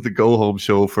DQ. This was the go-home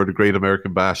show for the Great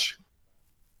American Bash.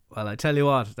 Well, I tell you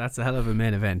what, that's a hell of a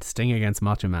main event. Sting against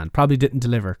Macho Man. Probably didn't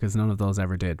deliver because none of those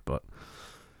ever did, but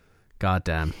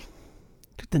goddamn.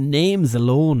 The names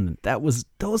alone,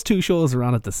 those two shows were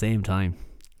on at the same time.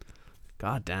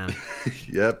 Goddamn.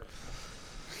 Yep.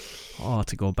 Oh,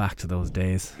 to go back to those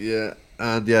days. Yeah,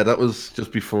 and yeah, that was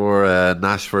just before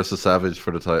Nash versus Savage for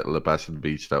the title at Bash on the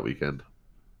Beach that weekend.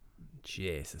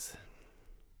 Jesus.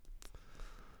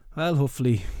 Well,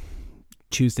 hopefully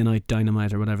Tuesday Night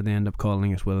Dynamite or whatever they end up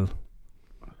calling it will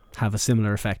have a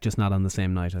similar effect, just not on the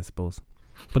same night, I suppose.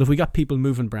 But if we got people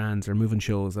moving brands or moving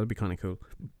shows, that'd be kind of cool.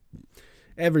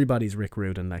 Everybody's Rick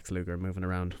Rude and Lex Luger moving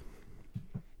around.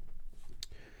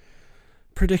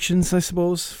 Predictions, I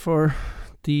suppose, for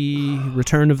the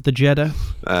return of the Jeddah.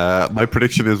 My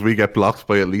prediction is we get blocked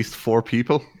by at least 4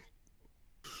 people.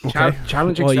 Okay.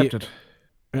 Challenge accepted.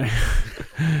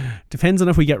 Depends on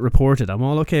if we get reported. I'm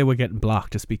all okay with getting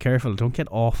blocked. Just be careful. Don't get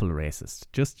awful racist.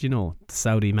 Just, the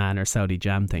Saudi man or Saudi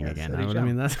jam thing again. Saudi know jam. what I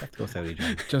mean? That's Go Saudi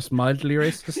jam. Just mildly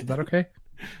racist. Is that okay?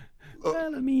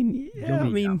 Well, I mean, yeah,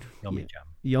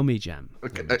 Yummy jam.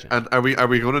 Okay. And are we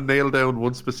going to nail down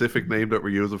one specific name that we're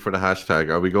using for the hashtag?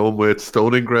 Are we going with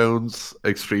Stoning Grounds,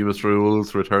 Extremist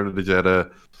Rules, Return of the Jeddah?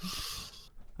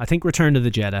 I think Return to the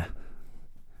Jeddah.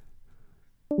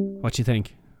 What do you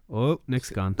think? Oh, Nick's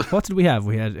gone. What did we have?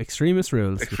 We had Extremist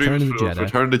Rules, Return of the Jeddah.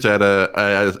 Return to Jeddah.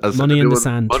 As Money in the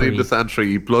Sand 3. Money in the Sand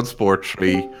 3, Bloodsport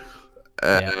 3.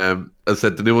 As I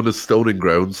said, the new one is Stoning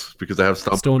Grounds because I have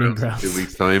Stoning Grounds in 2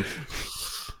 weeks' time.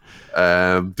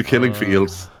 The Killing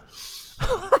Fields.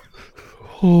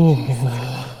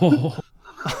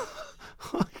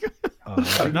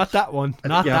 Not that one.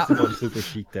 Not that one. Super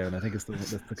Chic Down. I think it's the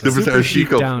Superstar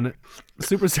Chic Up. Down.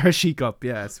 Superstar Chic Up.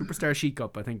 Yeah, Superstar Chic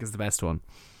Up. I think is the best one.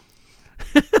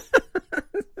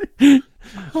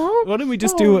 Why don't we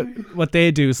just do what they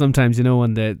do sometimes?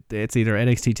 When it's either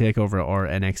NXT Takeover or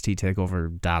NXT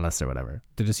Takeover Dallas or whatever.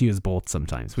 They just use both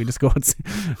sometimes. We just go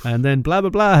and then blah blah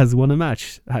blah has won a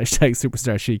match. Hashtag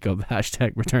Superstar Chic Up.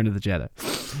 Hashtag Return of the Jeddah.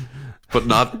 But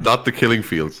not the Killing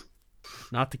Fields.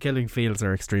 Not the Killing Fields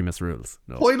or Extremist Rules.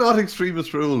 No. Why not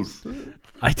Extremist Rules?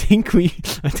 I think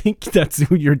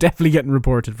that's you're definitely getting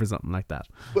reported for something like that.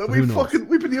 Well, we've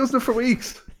been using it for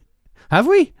weeks. Have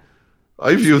we?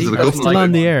 I've used it a couple of times. Still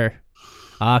on the air.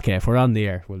 Okay, if we're on the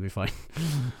air, we'll be fine.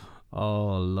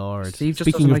 Oh Lord!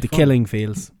 Speaking of the Killing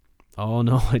Fields, oh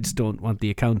no, I just don't want the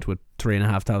account with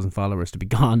 3,500 followers to be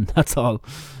gone. That's all.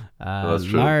 That's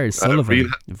true. Lars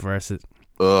Sullivan versus.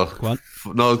 What?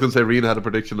 No, I was going to say Rena had a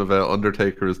prediction of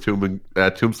Undertaker as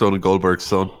Tombstone and Goldberg's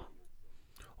son.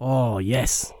 Oh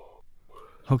yes,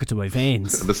 hook it to my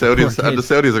veins. And the Saudis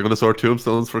are going to sort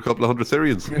tombstones for a couple of hundred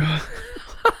Syrians.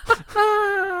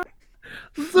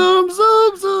 Zoom,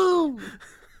 zoom, zoom.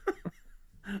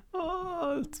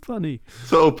 Oh, it's funny.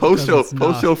 So post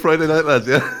show Friday night, lads.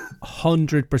 Yeah,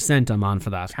 100%. I'm on for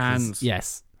that. Cans.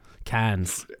 Yes,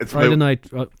 cans. It's Friday night.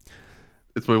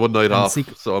 It's my one night off,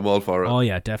 so I'm all for it. Oh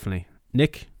yeah, definitely.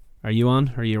 Nick, are you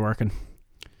on? Or are you working?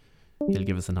 He'll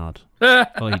give us a nod.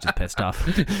 Oh, he just pissed off.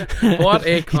 What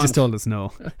a He just told us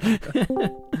no.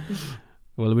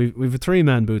 Well, we've a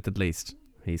 3-man booth at least.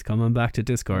 He's coming back to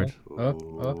Discord. Work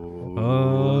until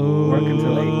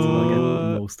 8, so I'll get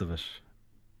most of it.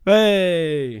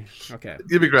 Hey! Okay.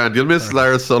 You'll be grand. You'll miss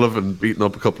Lars Sullivan beating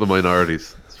up a couple of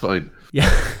minorities. It's fine.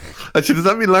 Yeah. Actually, does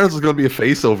that mean Lars is going to be a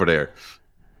face over there?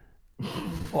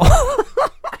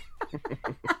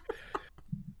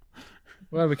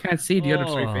 Well, we can't see the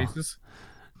other 3 faces.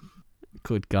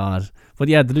 Good God. But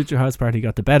yeah, the Lucha House Party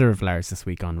got the better of Lars this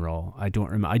week on Raw. I don't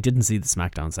remember. I didn't see the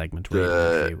SmackDown segment.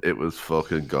 It was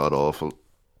fucking god awful.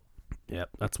 Yep,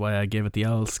 that's why I gave it the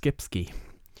old skip-ski.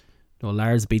 No,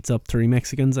 Lars beats up 3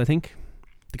 Mexicans, I think.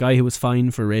 The guy who was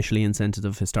fined for racially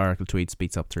insensitive historical tweets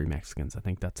beats up 3 Mexicans. I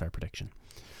think that's our prediction.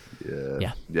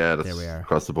 Yeah, that's there we are.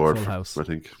 Across the board, Full house. I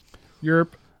think.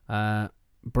 Europe.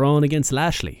 Braun against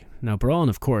Lashley. Now, Braun,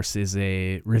 of course, is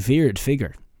a revered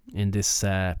figure in this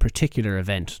particular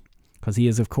event because he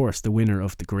is, of course, the winner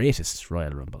of the greatest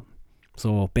Royal Rumble.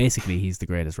 So basically, he's the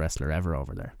greatest wrestler ever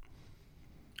over there.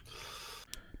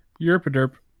 Europe or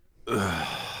derp?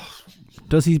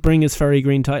 Does he bring his furry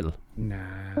green title?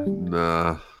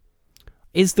 Nah.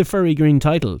 Is the furry green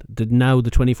title now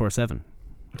the 24/7?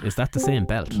 Is that the same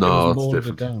belt? No, it's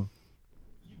different.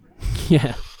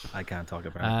 Yeah. I can't talk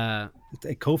about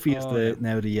it. Kofi is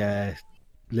now the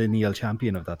lineal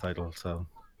champion of that title. So.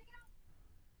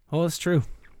 Oh, it's true.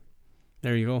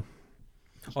 There you go.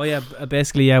 Oh yeah,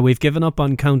 basically, yeah, we've given up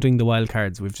on counting the wild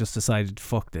cards. We've just decided,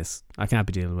 fuck this. I can't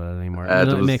be dealing with it anymore.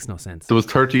 It makes no sense. There was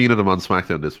 13 of them on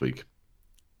SmackDown this week.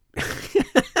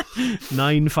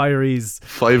 9 fireys.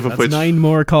 5 of That's which 9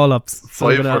 more call-ups. So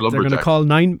 5 for they're going to Lumberjacks. call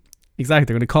 9. Exactly,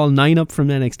 they're going to call 9 up from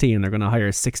NXT, and they're going to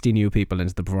hire 60 new people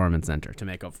into the Performance Center to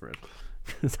make up for it.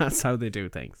 That's how they do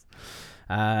things.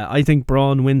 I think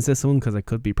Braun wins this one because it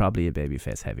could be probably a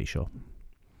babyface heavy show.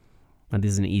 And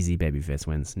this is an easy babyface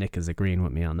wins. Nick is agreeing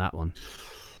with me on that one.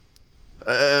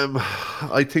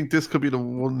 I think this could be the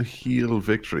one heel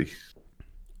victory.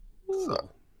 So,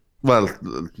 well,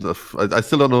 I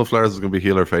still don't know if Lars is going to be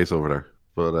heel or face over there,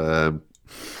 but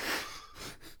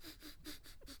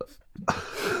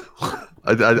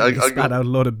I spat out a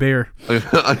load of beer.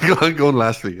 I'm going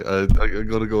Lashley. I'm going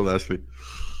to go Lashley.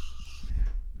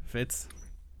 Fitz.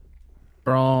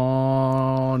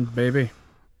 Braun, baby.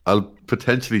 I'll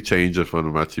potentially change it when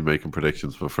I'm actually making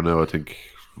predictions, but for now, I think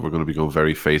we're going to be going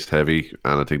very face heavy,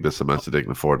 and I think this is a match that they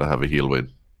can afford to have a heel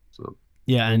win. So.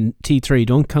 Yeah, and T3,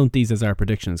 don't count these as our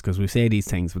predictions because we say these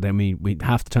things, but then we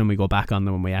half the time we go back on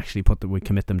them and we actually we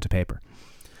commit them to paper.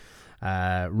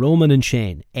 Roman and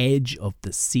Shane, edge of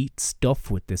the seat stuff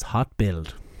with this hot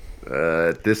build.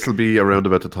 This will be around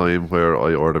about the time where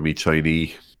I order me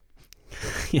Chinese.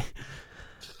 Yeah.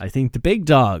 I think the big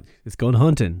dog is going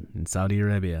hunting in Saudi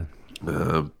Arabia.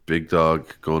 Big dog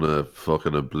going to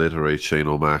fucking obliterate Shane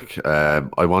O'Mac.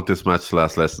 I want this match to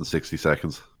last less than 60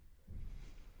 seconds.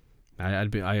 I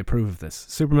approve of this.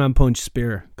 Superman punch,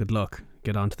 spear. Good luck.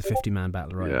 Get on to the 50-man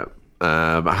battle royal.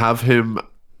 Yeah. Have him.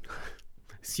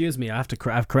 Excuse me, I have to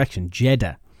have correction.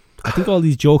 Jeddah. I think all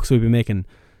these jokes we've been making.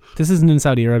 This isn't in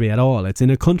Saudi Arabia at all. It's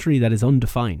in a country that is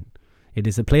undefined. It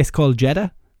is a place called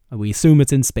Jeddah. We assume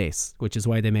it's in space, which is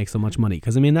why they make so much money.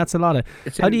 Because, I mean, that's a lot of...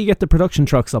 How do you get the production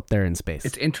trucks up there in space?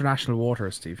 It's international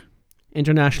waters, Steve.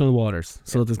 International waters.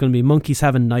 So there's going to be monkeys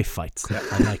having knife fights. Yeah.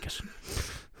 I like it.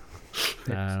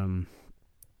 So,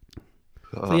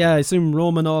 yeah, I assume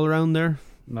Roman all around there.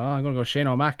 No, I'm going to go Shane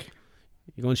O'Mac.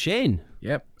 You're going Shane?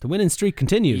 Yep. The winning streak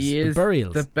continues. He is the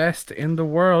burials. The best in the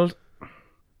world.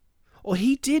 Oh,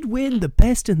 he did win the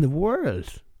best in the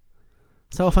world.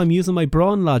 So if I'm using my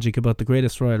Braun logic about the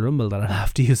greatest Royal Rumble, then I'll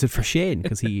have to use it for Shane,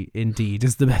 because he indeed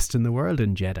is the best in the world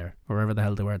in Jeddah, or wherever the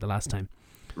hell they were the last time.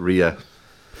 Riyadh.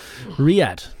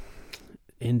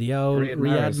 In the old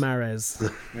Riyadh Mahrez.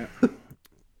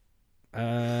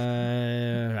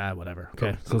 Whatever.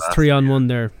 Okay, so it's 3-on-1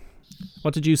 there.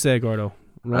 What did you say, Gordo?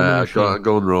 I'm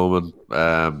going Roman.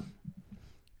 I'm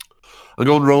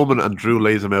going Roman, and Drew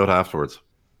lays him out afterwards.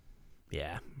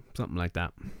 Yeah, something like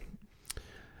that.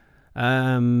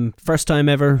 First time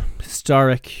ever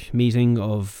historic meeting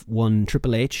of one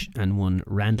Triple H and one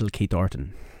Randall Keith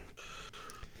Orton.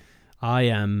 I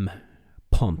am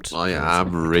pumped. I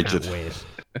am rigid. Can't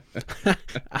wait.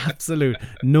 Absolute.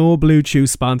 No Blue Chew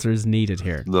sponsors needed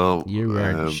here. No. You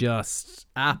are just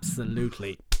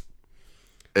absolutely.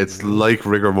 It's like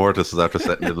rigor mortis after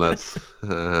setting in, lads.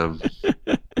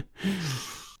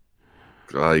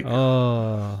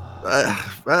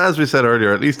 As we said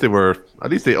earlier, at least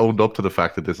they owned up to the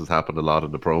fact that this has happened a lot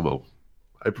in the promo.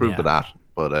 I approve of that.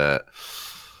 But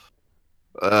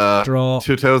draw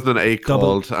 2008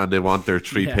 called, and they want their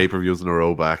 3 pay-per-views in a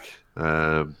row back.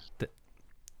 I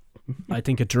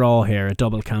think a draw here, a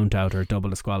double count out or a double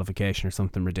disqualification or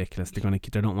something ridiculous. They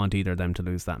don't want either of them to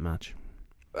lose that match.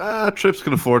 Trips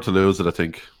can afford to lose it, I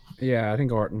think. Yeah, I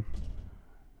think Orton.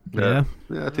 Yeah,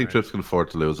 I think Trips can afford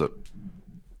to lose it.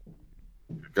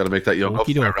 Got to make that young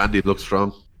upstart Randy look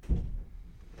strong.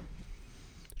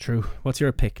 True. What's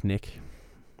your pick, Nick?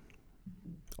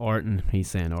 Orton. He's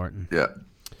saying Orton. Yeah.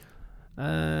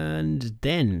 And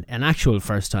then an actual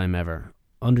first time ever.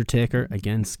 Undertaker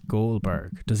against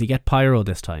Goldberg. Does he get pyro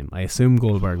this time? I assume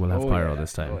Goldberg will have pyro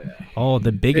this time.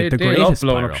 The greatest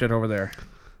blowing pyro. Up shit over there.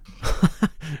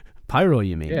 Pyro,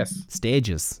 you mean? Yes.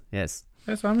 Stages. Yes.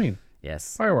 That's what I mean.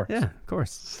 Yes. Fireworks. Yeah, of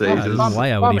course. Stages. I don't know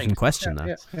why I would even question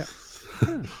that. Yeah.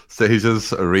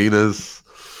 Stages, arenas,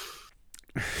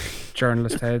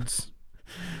 journalist heads.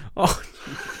 Oh,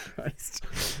 Christ.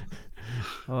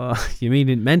 You mean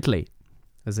it mentally?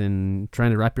 As in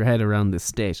trying to wrap your head around this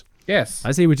state? Yes.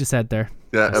 I see what you said there.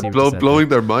 Yeah, blowing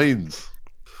their minds.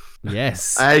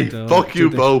 Yes. Hey, fuck you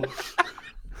both.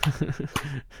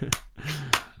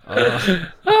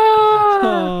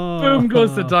 Boom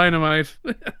goes the dynamite.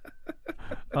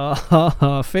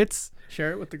 Fitz,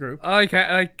 share it with the group. I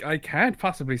can't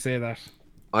possibly say that.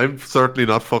 I'm certainly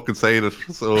not fucking saying it.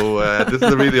 So this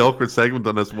is a really awkward segment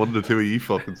unless one of the two of you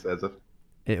fucking says it.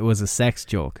 It was a sex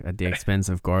joke at the expense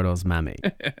of Gordo's mammy.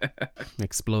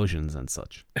 Explosions and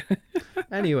such.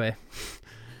 Anyway,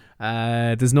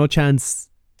 there's no chance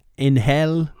in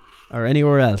hell or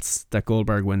anywhere else that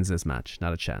Goldberg wins this match.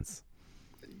 Not a chance.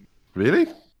 Really?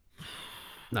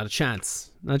 Not a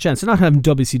chance. Not a chance. They're not having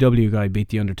WCW guy beat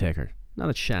The Undertaker. Not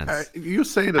a chance. You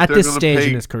saying that at they're this gonna stage pay,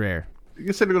 in his career?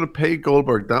 You saying they're going to pay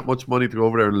Goldberg that much money to go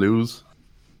over there and lose?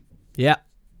 Yeah,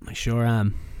 I sure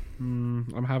am.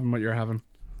 I'm having what you're having.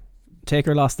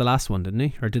 Taker lost the last one, didn't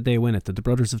he? Or did they win it? Did the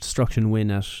Brothers of Destruction win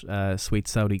at Sweet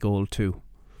Saudi Gold 2?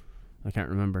 I can't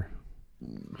remember.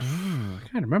 I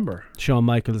can't remember. Shawn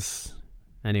Michaels.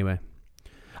 Anyway.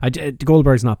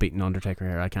 Goldberg's not beating Undertaker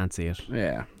here. I can't see it.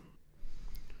 Yeah.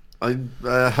 I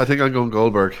think I'm going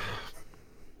Goldberg.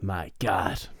 My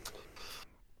God.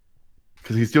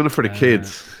 Because he's doing it for the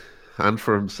kids and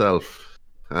for himself.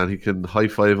 And he can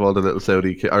high-five all the little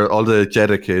Saudi kids, or all the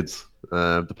Jeddah kids,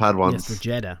 the Padawans. Yes, the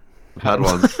Jeddah.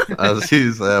 Padawans, as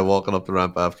he's walking up the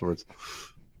ramp afterwards.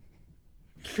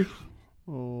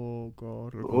 Oh,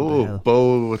 God. Oh,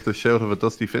 Bo with the shout of a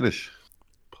dusty finish.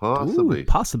 Possibly. Ooh,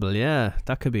 possible, yeah.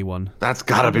 That could be one. That's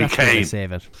gotta be Kane.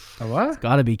 Save it. A what? It's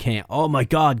gotta be Kane. Oh my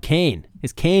God, Kane.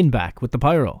 Is Kane back with the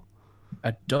pyro?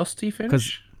 A dusty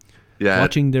finish? Yeah,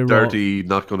 watching the dirty,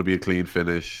 not going to be a clean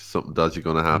finish. Something dodgy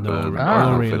going to happen.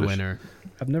 No real finish. Winner.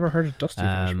 I've never heard of dusty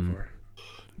finish before.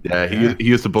 Yeah, he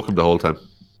used to book him the whole time.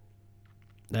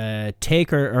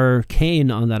 Taker or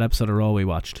Kane on that episode of Raw we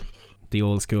watched, the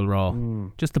old school Raw,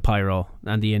 just the pyro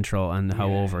and the intro and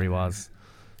how over he was.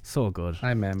 So good. I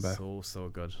remember. So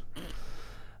good.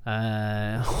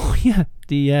 Oh yeah,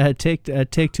 the take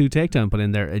two takedown put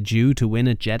in there. A Jew to win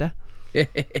at Jeddah.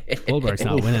 Goldberg's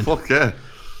not winning. Fuck yeah.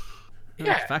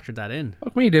 Yeah, factored that in.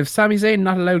 Fuck me, they've Sami Zayn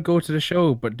not allowed to go to the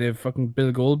show, but they've fucking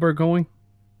Bill Goldberg going.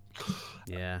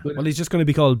 Yeah. Well, he's just going to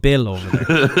be called Bill over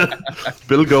there.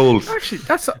 Bill Gold. Actually,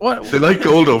 that's what they like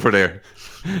gold over there.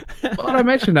 Well, I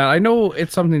mentioned that. I know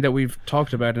it's something that we've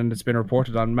talked about and it's been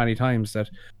reported on many times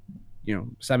that, you know,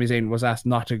 Sami Zayn was asked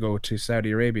not to go to Saudi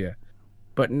Arabia.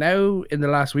 But now, in the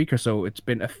last week or so, it's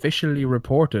been officially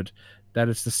reported that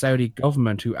it's the Saudi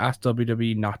government who asked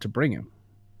WWE not to bring him.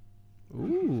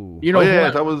 Ooh. You know,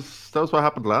 that was what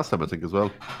happened last time, I think, as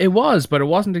well. It was, but it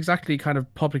wasn't exactly kind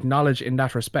of public knowledge in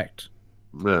that respect.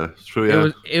 Yeah, it's true.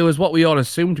 Yeah, it was what we all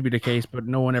assumed to be the case, but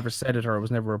no one ever said it or it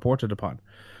was never reported upon.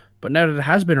 But now that it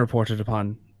has been reported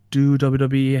upon, do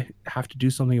WWE have to do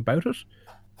something about it?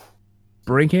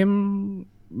 Bring him,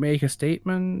 make a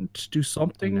statement, do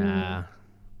something? Nah,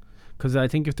 because I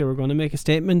think if they were going to make a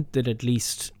statement, they'd at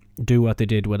least do what they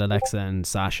did with Alexa and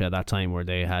Sasha that time, where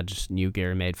they had new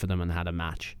gear made for them and had a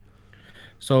match.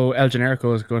 So El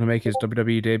Generico is going to make his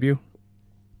WWE debut?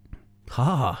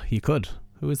 He could.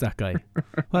 Who is that guy?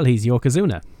 Well, he's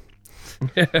Yokozuna.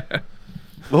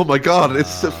 Oh my God,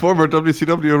 it's a former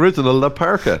WCW original, La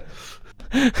Parka.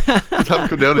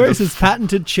 Where's his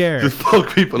patented chair? Just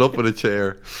fuck people up with a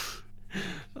chair.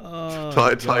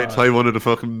 Tie one of the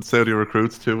fucking Saudi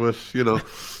recruits to it, you know.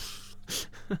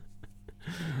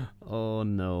 Oh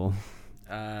no.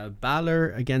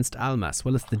 Balor against Almas.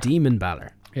 Well, it's the Demon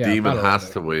Balor. Yeah, Demon has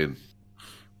to win.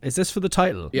 Is this for the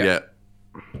title? Yeah.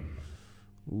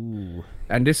 Ooh.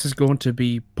 And this is going to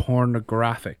be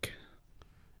pornographic.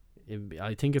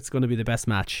 I think it's going to be the best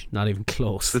match. Not even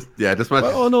close. This match.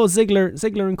 Well, no,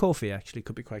 Ziggler and Kofi actually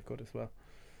could be quite good as well.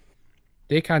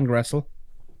 They can wrestle.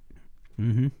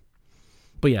 Mm-hmm.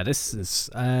 But yeah, this is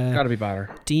gotta be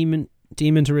Balor. Demon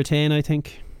to retain, I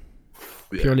think.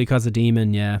 Yeah. Purely because of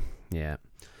Demon, yeah.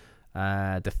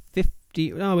 The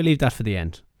 50. No, we'll leave that for the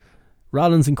end.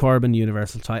 Rollins and Corbin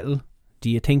Universal title. Do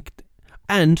you think?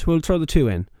 And we'll throw the two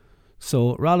in.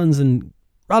 So Rollins and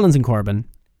Corbin,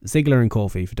 Ziggler and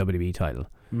Kofi for WWE title.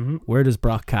 Mm-hmm. Where does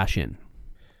Brock cash in?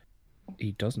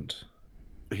 He doesn't.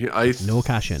 No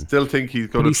cash in. Still think he's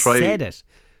going to try. He said it.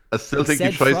 I still think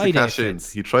he tries to cash in.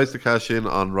 He tries to cash in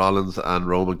on Rollins, and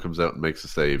Roman comes out and makes a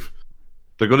save.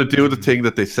 They're going to do the thing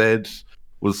that they said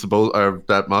was supposed, or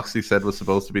that Moxley said was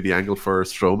supposed to be the angle for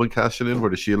Strowman cashing in, where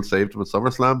the Shield saved him at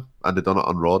SummerSlam, and they done it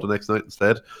on Raw the next night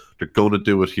instead. They're going to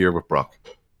do it here with Brock.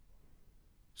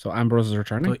 So Ambrose is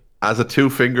returning? As a two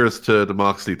fingers to the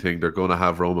Moxley thing, they're going to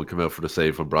have Roman come out for the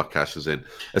save when Brock cashes in,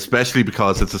 especially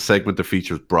because it's a segment that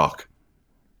features Brock.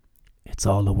 It's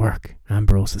all the work.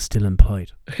 Ambrose is still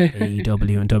employed.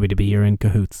 AEW and WWE are in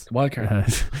cahoots.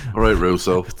 Wildcard. All right,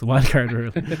 Russo. It's the wildcard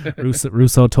rule.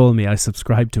 Russo told me I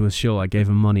subscribed to his show. I gave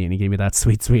him money and he gave me that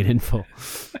sweet info.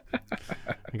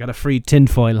 I got a free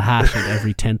tinfoil hat with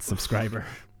every 10th subscriber.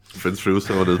 Vince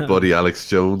Russo and his buddy Alex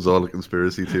Jones, all the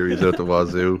conspiracy theories out the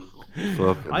wazoo.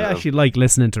 I actually like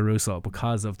listening to Russo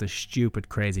because of the stupid,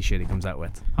 crazy shit he comes out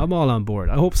with. I'm all on board.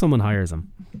 I hope someone hires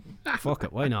him. Fuck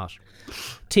it, why not?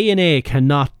 TNA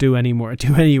cannot do any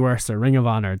worse. Or Ring of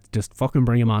Honor, just fucking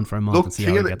bring him on for a month and see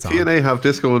how he gets on. TNA have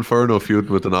Disco Inferno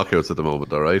feuding with the Knockouts at the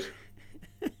moment, all right?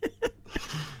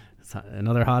 It's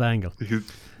another hot angle. He's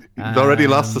already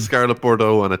lost to Scarlett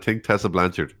Bordeaux and I think Tessa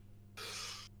Blanchard.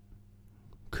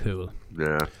 Cool.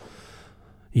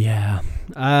 Yeah.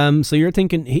 So you're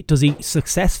thinking, does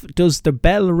the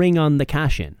bell ring on the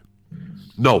cash in?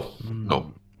 No.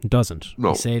 It doesn't.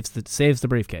 No. He saves the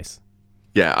briefcase.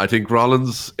 Yeah, I think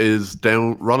Rollins is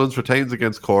down. Rollins retains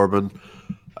against Corbin,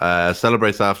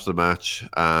 celebrates after the match,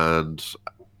 and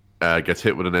gets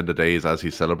hit with an end of days as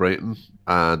he's celebrating.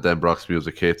 And then Brock's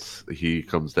music hits. He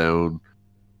comes down.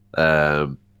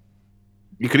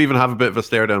 You could even have a bit of a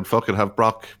stare down. Fucking have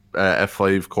Brock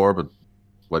F5 Corbin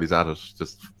while he's at it,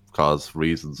 just cause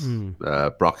reasons.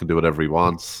 Brock can do whatever he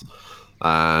wants.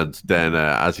 And then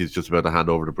as he's just about to hand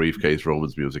over the briefcase,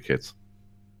 Roman's music hits.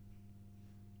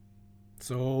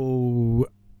 So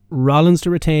Rollins to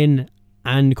retain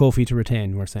and Kofi to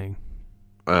retain, we're saying.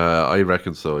 I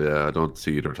reckon so, yeah. I don't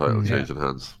see either title changing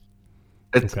hands.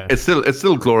 It's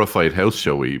still glorified house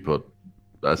showy, but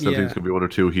I still think it's going to be one or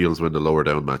two heels win the lower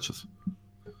down matches.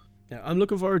 Yeah, I'm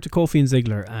looking forward to Kofi and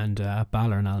Ziggler and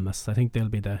Balor and Almas. I think they'll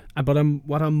be but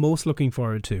what I'm most looking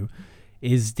forward to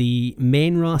is the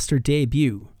main roster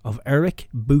debut of Eric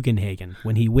Bugenhagen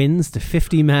when he wins the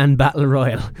 50-man Battle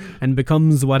Royal and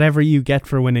becomes whatever you get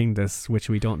for winning this, which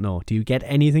we don't know. Do you get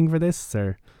anything for this?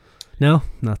 Or no?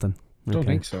 Nothing. I don't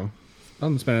think so.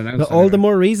 Nothing's been announced. All the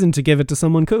more reason to give it to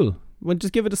someone cool. Well,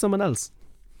 just give it to someone else.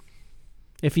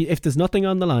 If there's nothing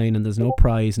on the line and there's no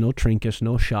prize, no trinket,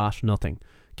 no shot, nothing,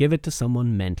 give it to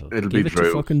someone mental. Give it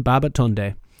to fucking Babbitt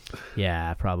Tunde.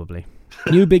 Yeah, probably.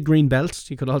 New big green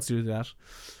belt. You could also do that,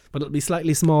 but it'll be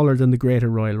slightly smaller than the greatest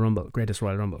Royal Rumble,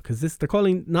 because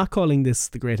they're not calling this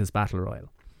the greatest Battle Royal.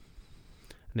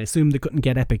 And I assume they couldn't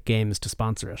get Epic Games to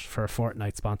sponsor it for a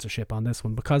Fortnite sponsorship on this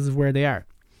one because of where they are.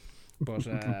 But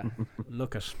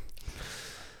look at.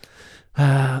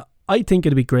 I think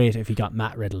it'd be great if he got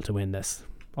Matt Riddle to win this.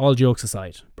 All jokes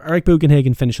aside, Eric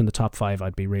Bugenhagen finish in the top 5,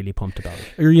 I'd be really pumped about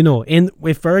it. Or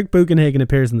if Eric Bugenhagen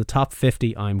appears in the top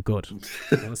 50, I'm good.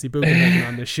 I want to see Bugenhagen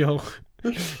on this show.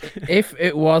 If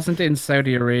it wasn't in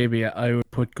Saudi Arabia, I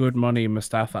would put good money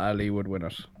Mustafa Ali would win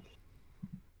it.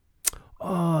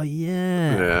 Oh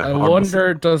yeah. I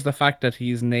wonder, does the fact that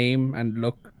his name and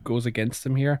look goes against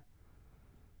him here?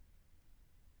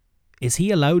 Is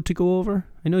he allowed to go over?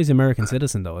 I know he's an American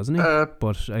citizen though, isn't he?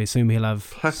 But I assume he'll have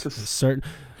certain.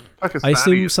 I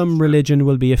assume some religion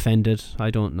will be offended.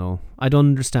 I don't know. I don't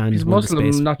understand. He's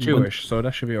Muslim, not Jewish, so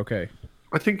that should be okay.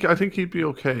 I think he'd be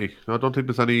okay. I don't think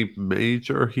there's any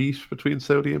major heat between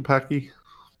Saudi and Paki.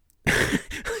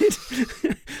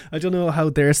 I don't know how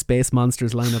their space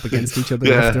monsters line up against each other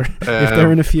if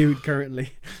they're in a feud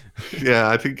currently. Yeah,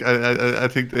 I think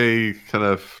they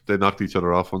knocked each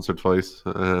other off once or twice.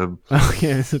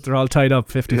 Okay, so they're all tied up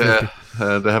 50-50.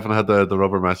 Yeah, they haven't had the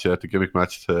rubber match yet, the gimmick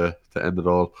match to end it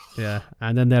all. Yeah,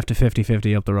 and then they have to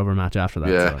 50-50 up the rubber match after that.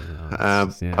 Yeah,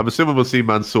 so, I'm assuming we'll see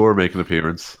Mansoor make an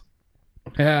appearance.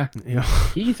 Yeah,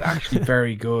 he's actually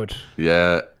very good.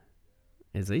 Yeah.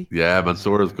 Is he? Yeah,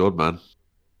 Mansoor is good, man.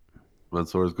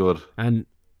 Mansoor is good. And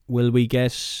will we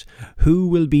get who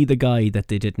will be the guy that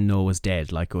they didn't know was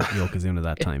dead, like Yokozuna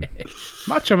that time?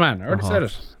 Macho Man. I already said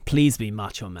it. Please be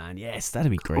Macho Man. Yes, that'd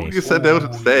be great. Who you send out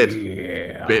instead?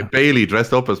 Yeah. Bailey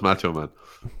dressed up as Macho Man.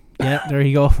 Yeah, there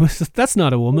you go. That's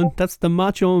not a woman. That's the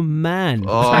Macho Man.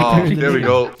 Oh, there we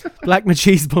go. Black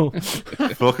Machismo.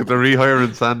 Fuck it, they're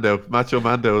rehiring Sandow. Macho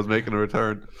Mando is making a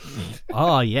return.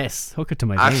 Oh yes, hook it to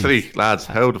my Actually, veins. lads,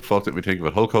 how the fuck did we think of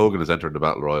it? Hulk Hogan is entering the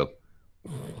Battle Royal.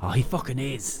 Oh, he fucking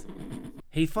is.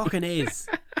 He fucking is.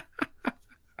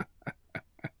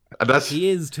 He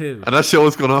is too. And that show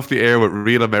is going off the air with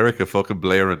Real America fucking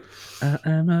blaring.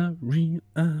 I'm a real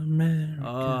American.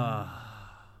 Oh.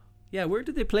 Yeah, where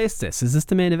did they place this? Is this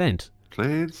the main event?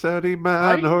 Plain Saudi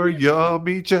Man or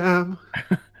Yummy Jam.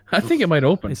 I think it might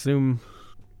open.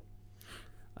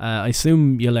 I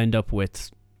assume you'll end up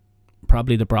with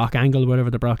probably the Brock angle, whatever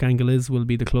the Brock angle is, will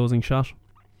be the closing shot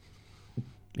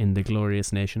in the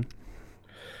Glorious Nation.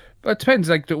 But it depends.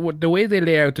 Like the way they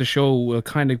lay out the show will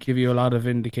kind of give you a lot of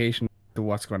indication to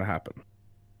what's going to happen.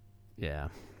 Yeah.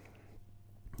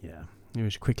 We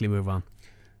should quickly move on.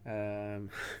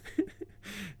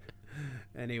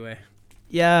 Anyway,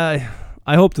 yeah,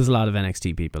 I hope there's a lot of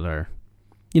NXT people are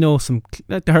some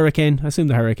like the Hurricane. I assume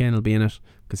the Hurricane will be in it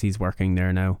because he's working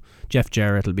there now. Jeff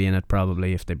Jarrett will be in it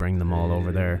probably if they bring them all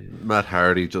over there. Matt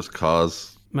Hardy, just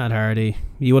cause. Matt Hardy.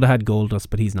 You would have had Goldust,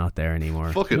 but he's not there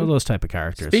anymore. Fuck it. Those type of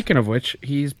characters. Speaking of which,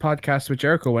 his podcast with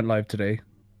Jericho went live today.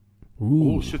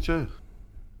 Ooh. Oh shit, yeah.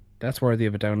 That's worthy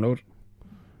of a download.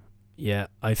 Yeah,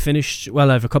 I finished. Well,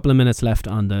 I have a couple of minutes left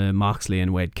on the Moxley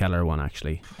and Wade Keller one.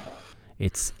 Actually,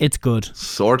 it's good.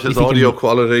 Sort his audio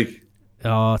quality.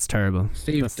 Oh, it's terrible.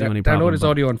 Steve, that's the only problem. Download his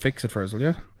audio and fix it for us, will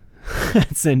you?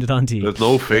 Send it on to you. There's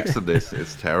no fixing this.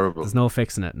 It's terrible. There's no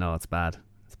fixing it. No, it's bad.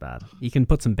 It's bad. You can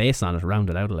put some bass on it, round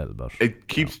it out a little bit. It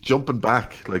keeps jumping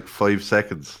back like 5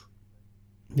 seconds.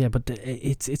 Yeah, but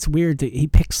it's weird. He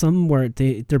picks some where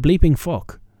they're bleeping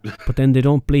fuck, but then they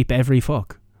don't bleep every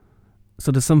fuck.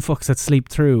 So there's some fucks that sleep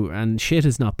through, and shit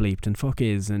is not bleeped, and fuck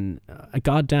is, and a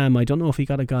goddamn. I don't know if he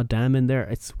got a goddamn in there.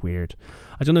 It's weird.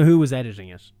 I don't know who was editing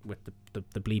it with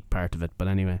the bleep part of it, but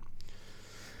anyway.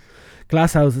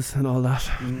 Glass houses and all that.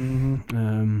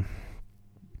 Mm-hmm.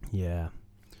 Yeah.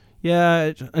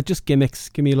 Just gimmicks.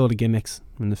 Give me a load of gimmicks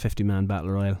in the 50-man battle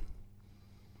royal.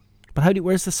 But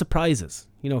where's the surprises?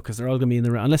 Because they're all going to be in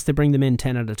the unless they bring them in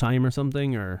 10 at a time or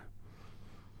something, or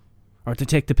to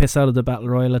take the piss out of the battle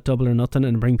royal at Double or Nothing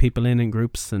and bring people in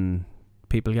groups and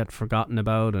people get forgotten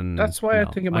about. And that's why I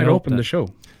think it might open the show.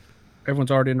 Everyone's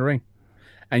already in the ring,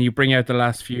 and you bring out the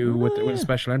last few with a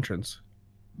special entrance.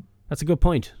 That's a good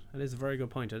point. That is a very good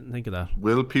point. I didn't think of that.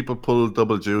 Will people pull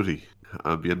double duty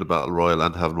and be in the battle royal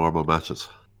and have normal matches?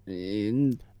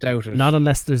 Doubt it. Not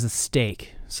unless there's a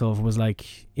stake. So if it was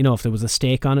like, if there was a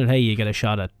stake on it, hey, you get a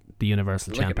shot at the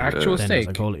Universal Champion. Like an actual steak?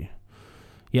 Like, holy.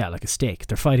 Yeah, like a steak.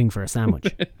 They're fighting for a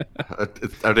sandwich.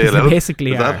 Are they allowed?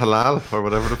 Basically, is that halal or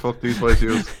whatever the fuck these boys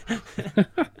use?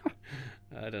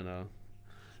 I don't know.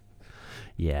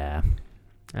 Yeah.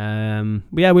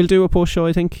 Yeah, we'll do a post show,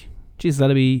 I think. Jeez,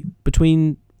 that'll be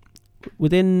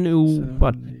within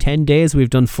 10 days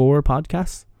we've done 4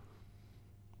 podcasts.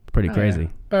 Pretty crazy.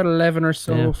 About 11 or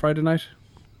so Friday night.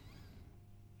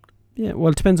 Yeah,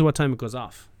 well, it depends on what time it goes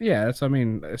off. Yeah, it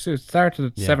started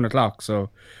at 7 o'clock, so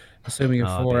assuming a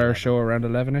 4-hour show around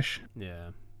 11ish.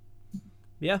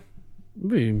 Yeah.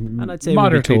 And I'd say we'll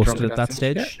be toasted at that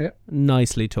stage. Yeah.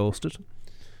 Nicely toasted.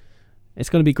 It's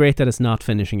going to be great that it's not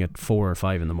finishing at 4 or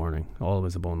 5 in the morning.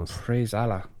 Always a bonus. Praise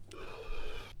Allah.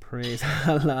 Praise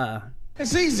Allah.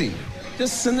 It's easy.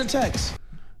 Just send a text.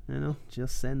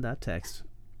 Just send that text.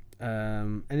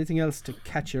 Anything else to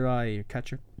catch your eye or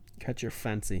catch your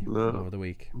fancy over the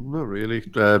week? Not really.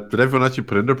 Did everyone actually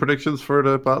put in their predictions for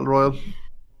the battle royal?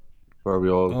 Or are we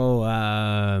all?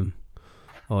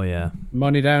 Oh yeah.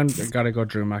 Money down. Gotta go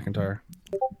Drew McIntyre.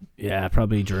 Yeah,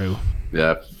 probably Drew.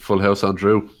 Yeah, full house on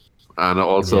Drew, and it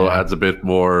also adds a bit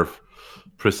more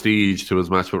prestige to his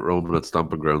match with Roman at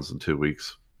Stomping Grounds in 2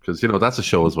 weeks, because that's a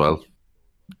show as well.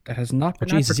 That has not been.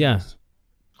 Jesus, yeah.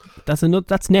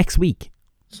 That's next week.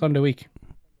 Sunday week.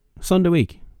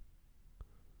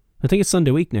 I think it's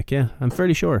Sunday week, Nick. Yeah, I'm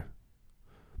fairly sure.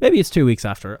 Maybe it's 2 weeks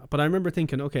after, but I remember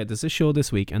thinking, okay, there's this show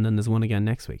this week, and then there's one again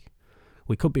next week.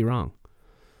 We could be wrong.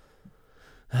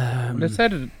 They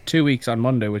said 2 weeks on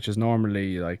Monday, which is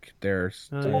normally like their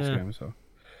game. So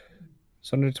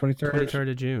Sunday the 23rd.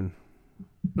 23rd of June.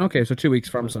 Okay, so 2 weeks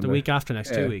from Sunday. The week after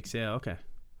next, 2 weeks. Yeah, okay.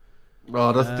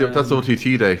 Oh, that's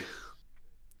OTT day.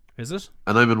 Is it?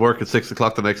 And I'm in work at 6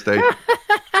 o'clock the next day.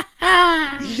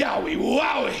 Yowie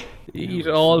wowie! Eat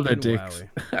all the dicks.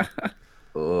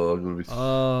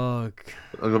 I'm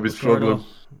gonna be struggling.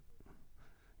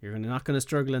 You're not gonna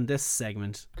struggle in this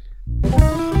segment.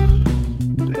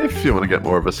 If you want to get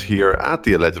more of us here at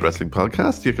the Alleged Wrestling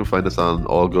Podcast, you can find us on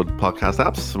all good podcast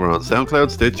apps. We're on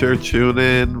SoundCloud, Stitcher,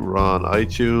 TuneIn, we're on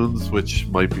iTunes, which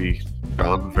might be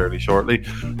gone fairly shortly.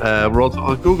 We're also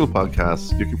on Google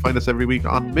Podcasts. You can find us every week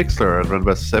on Mixler at around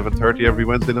about 7:30 every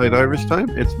Wednesday night Irish time.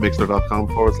 It's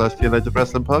mixler.com/the Alleged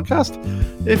Wrestling Podcast.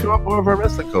 If you want more of our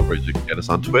wrestling coverage, you can get us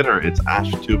on Twitter. It's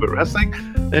 @2bit Wrestling.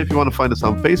 If you want to find us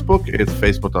on Facebook, it's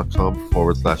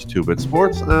facebook.com/2bit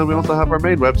Sports. And we also have our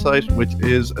main website, which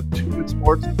is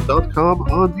 2bitsports.com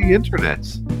on the internet.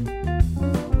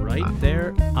 Right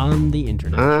there on the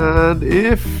internet. And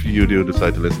if you do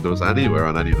decide to listen to us anywhere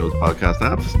on any of those podcast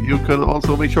apps, you can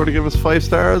also make sure to give us 5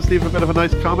 stars, leave a bit of a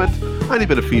nice comment, any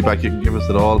bit of feedback you can give us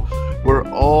at all. We're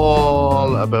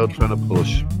all about trying to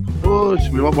push.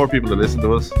 We want more people to listen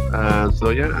to us. And so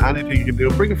anything you can do,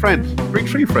 bring a friend, bring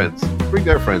 3 friends, bring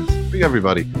their friends, bring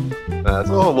everybody. It's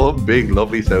all one big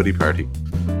lovely Saudi party.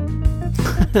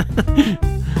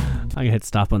 I'm going to hit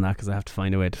stop on that because I have to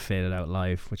find a way to fade it out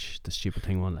live, which the stupid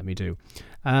thing won't let me do.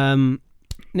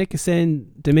 Nick is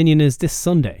saying Dominion is this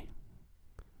Sunday.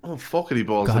 Oh, fuckity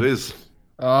balls, God. It is.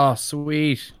 Oh,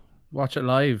 sweet. Watch it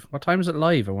live. What time is it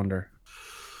live, I wonder?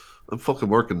 I'm fucking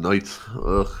working nights.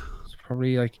 Ugh. It's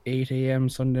probably like 8 a.m.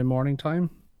 Sunday morning time.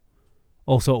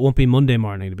 Oh, so it won't be Monday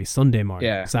morning, it'll be Sunday morning.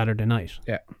 Yeah. Saturday night.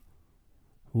 Yeah.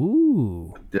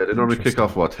 Ooh. Yeah, they normally kick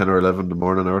off, 10 or 11 in the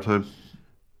morning our time?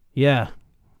 Yeah.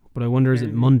 But I wonder, is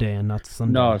it Monday and not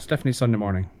Sunday? No, it's definitely Sunday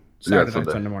morning. Saturday night,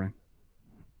 Sunday morning.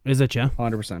 Is it, yeah?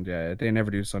 100%, yeah. They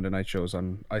never do Sunday night shows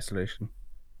on Isolation.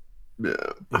 Yeah.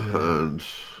 And,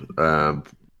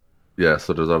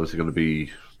 so there's obviously going to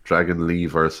be Dragon Lee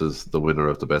versus the winner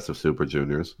of the Best of Super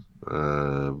Juniors.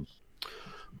 We'll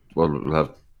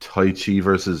have Tai Chi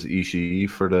versus Ishii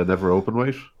for the Never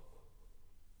Openweight.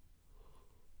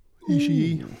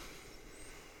 Ishii.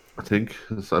 I think.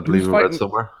 I believe I read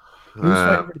somewhere. Who's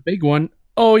fighting for the big one?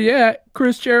 Oh, yeah.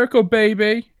 Chris Jericho,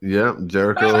 baby. Yeah,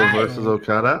 Jericho versus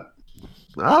Okada.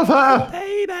 Alpha!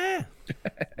 Baby!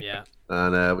 Yeah.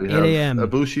 And we have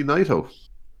Ibushi Naito.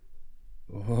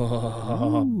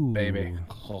 Oh, baby.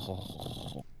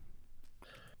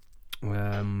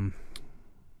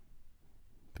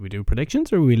 Do we do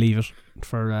predictions or will we leave it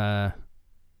for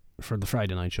the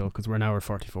Friday night show? Because we're an hour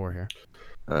 44 here.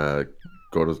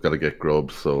 Gordo's got to get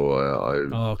grub, so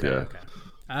okay.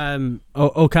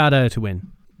 Okada to win.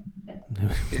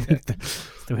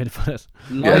 That's the way to put it.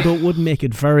 Although it would make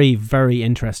it very, very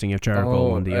interesting if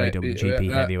Jericho won the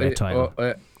IWGP heavyweight title.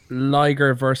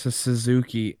 Liger versus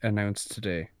Suzuki announced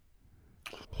today.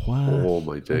 What? Oh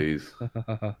my days.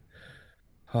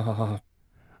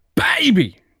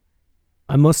 Baby!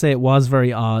 I must say it was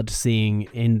very odd seeing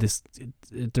in this.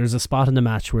 There's a spot in the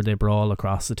match where they brawl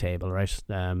across the table, right?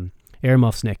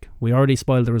 Earmuffs, Nick. We already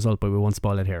spoiled the result, but we won't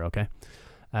spoil it here, okay?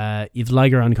 You've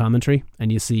Liger on commentary,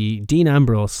 and you see Dean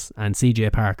Ambrose and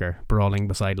CJ Parker brawling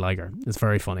beside Liger. It's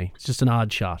very funny. It's just an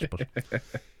odd shot, but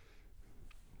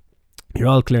you're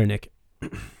all clear, Nick.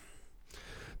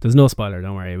 There's no spoiler,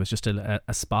 don't worry. It was just a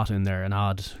spot in there, an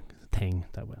odd thing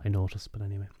that I noticed, but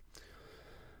anyway.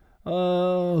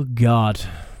 Oh, God.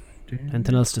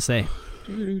 Anything else to say?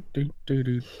 I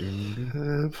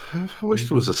wish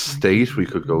there was a state we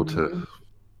could go to.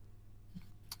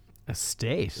 A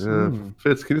state?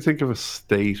 Fitz, can you think of a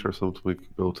state or something we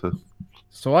could go to?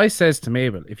 So I says to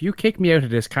Mabel, if you kick me out of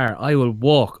this car, I will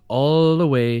walk all the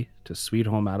way to Sweet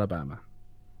Home Alabama.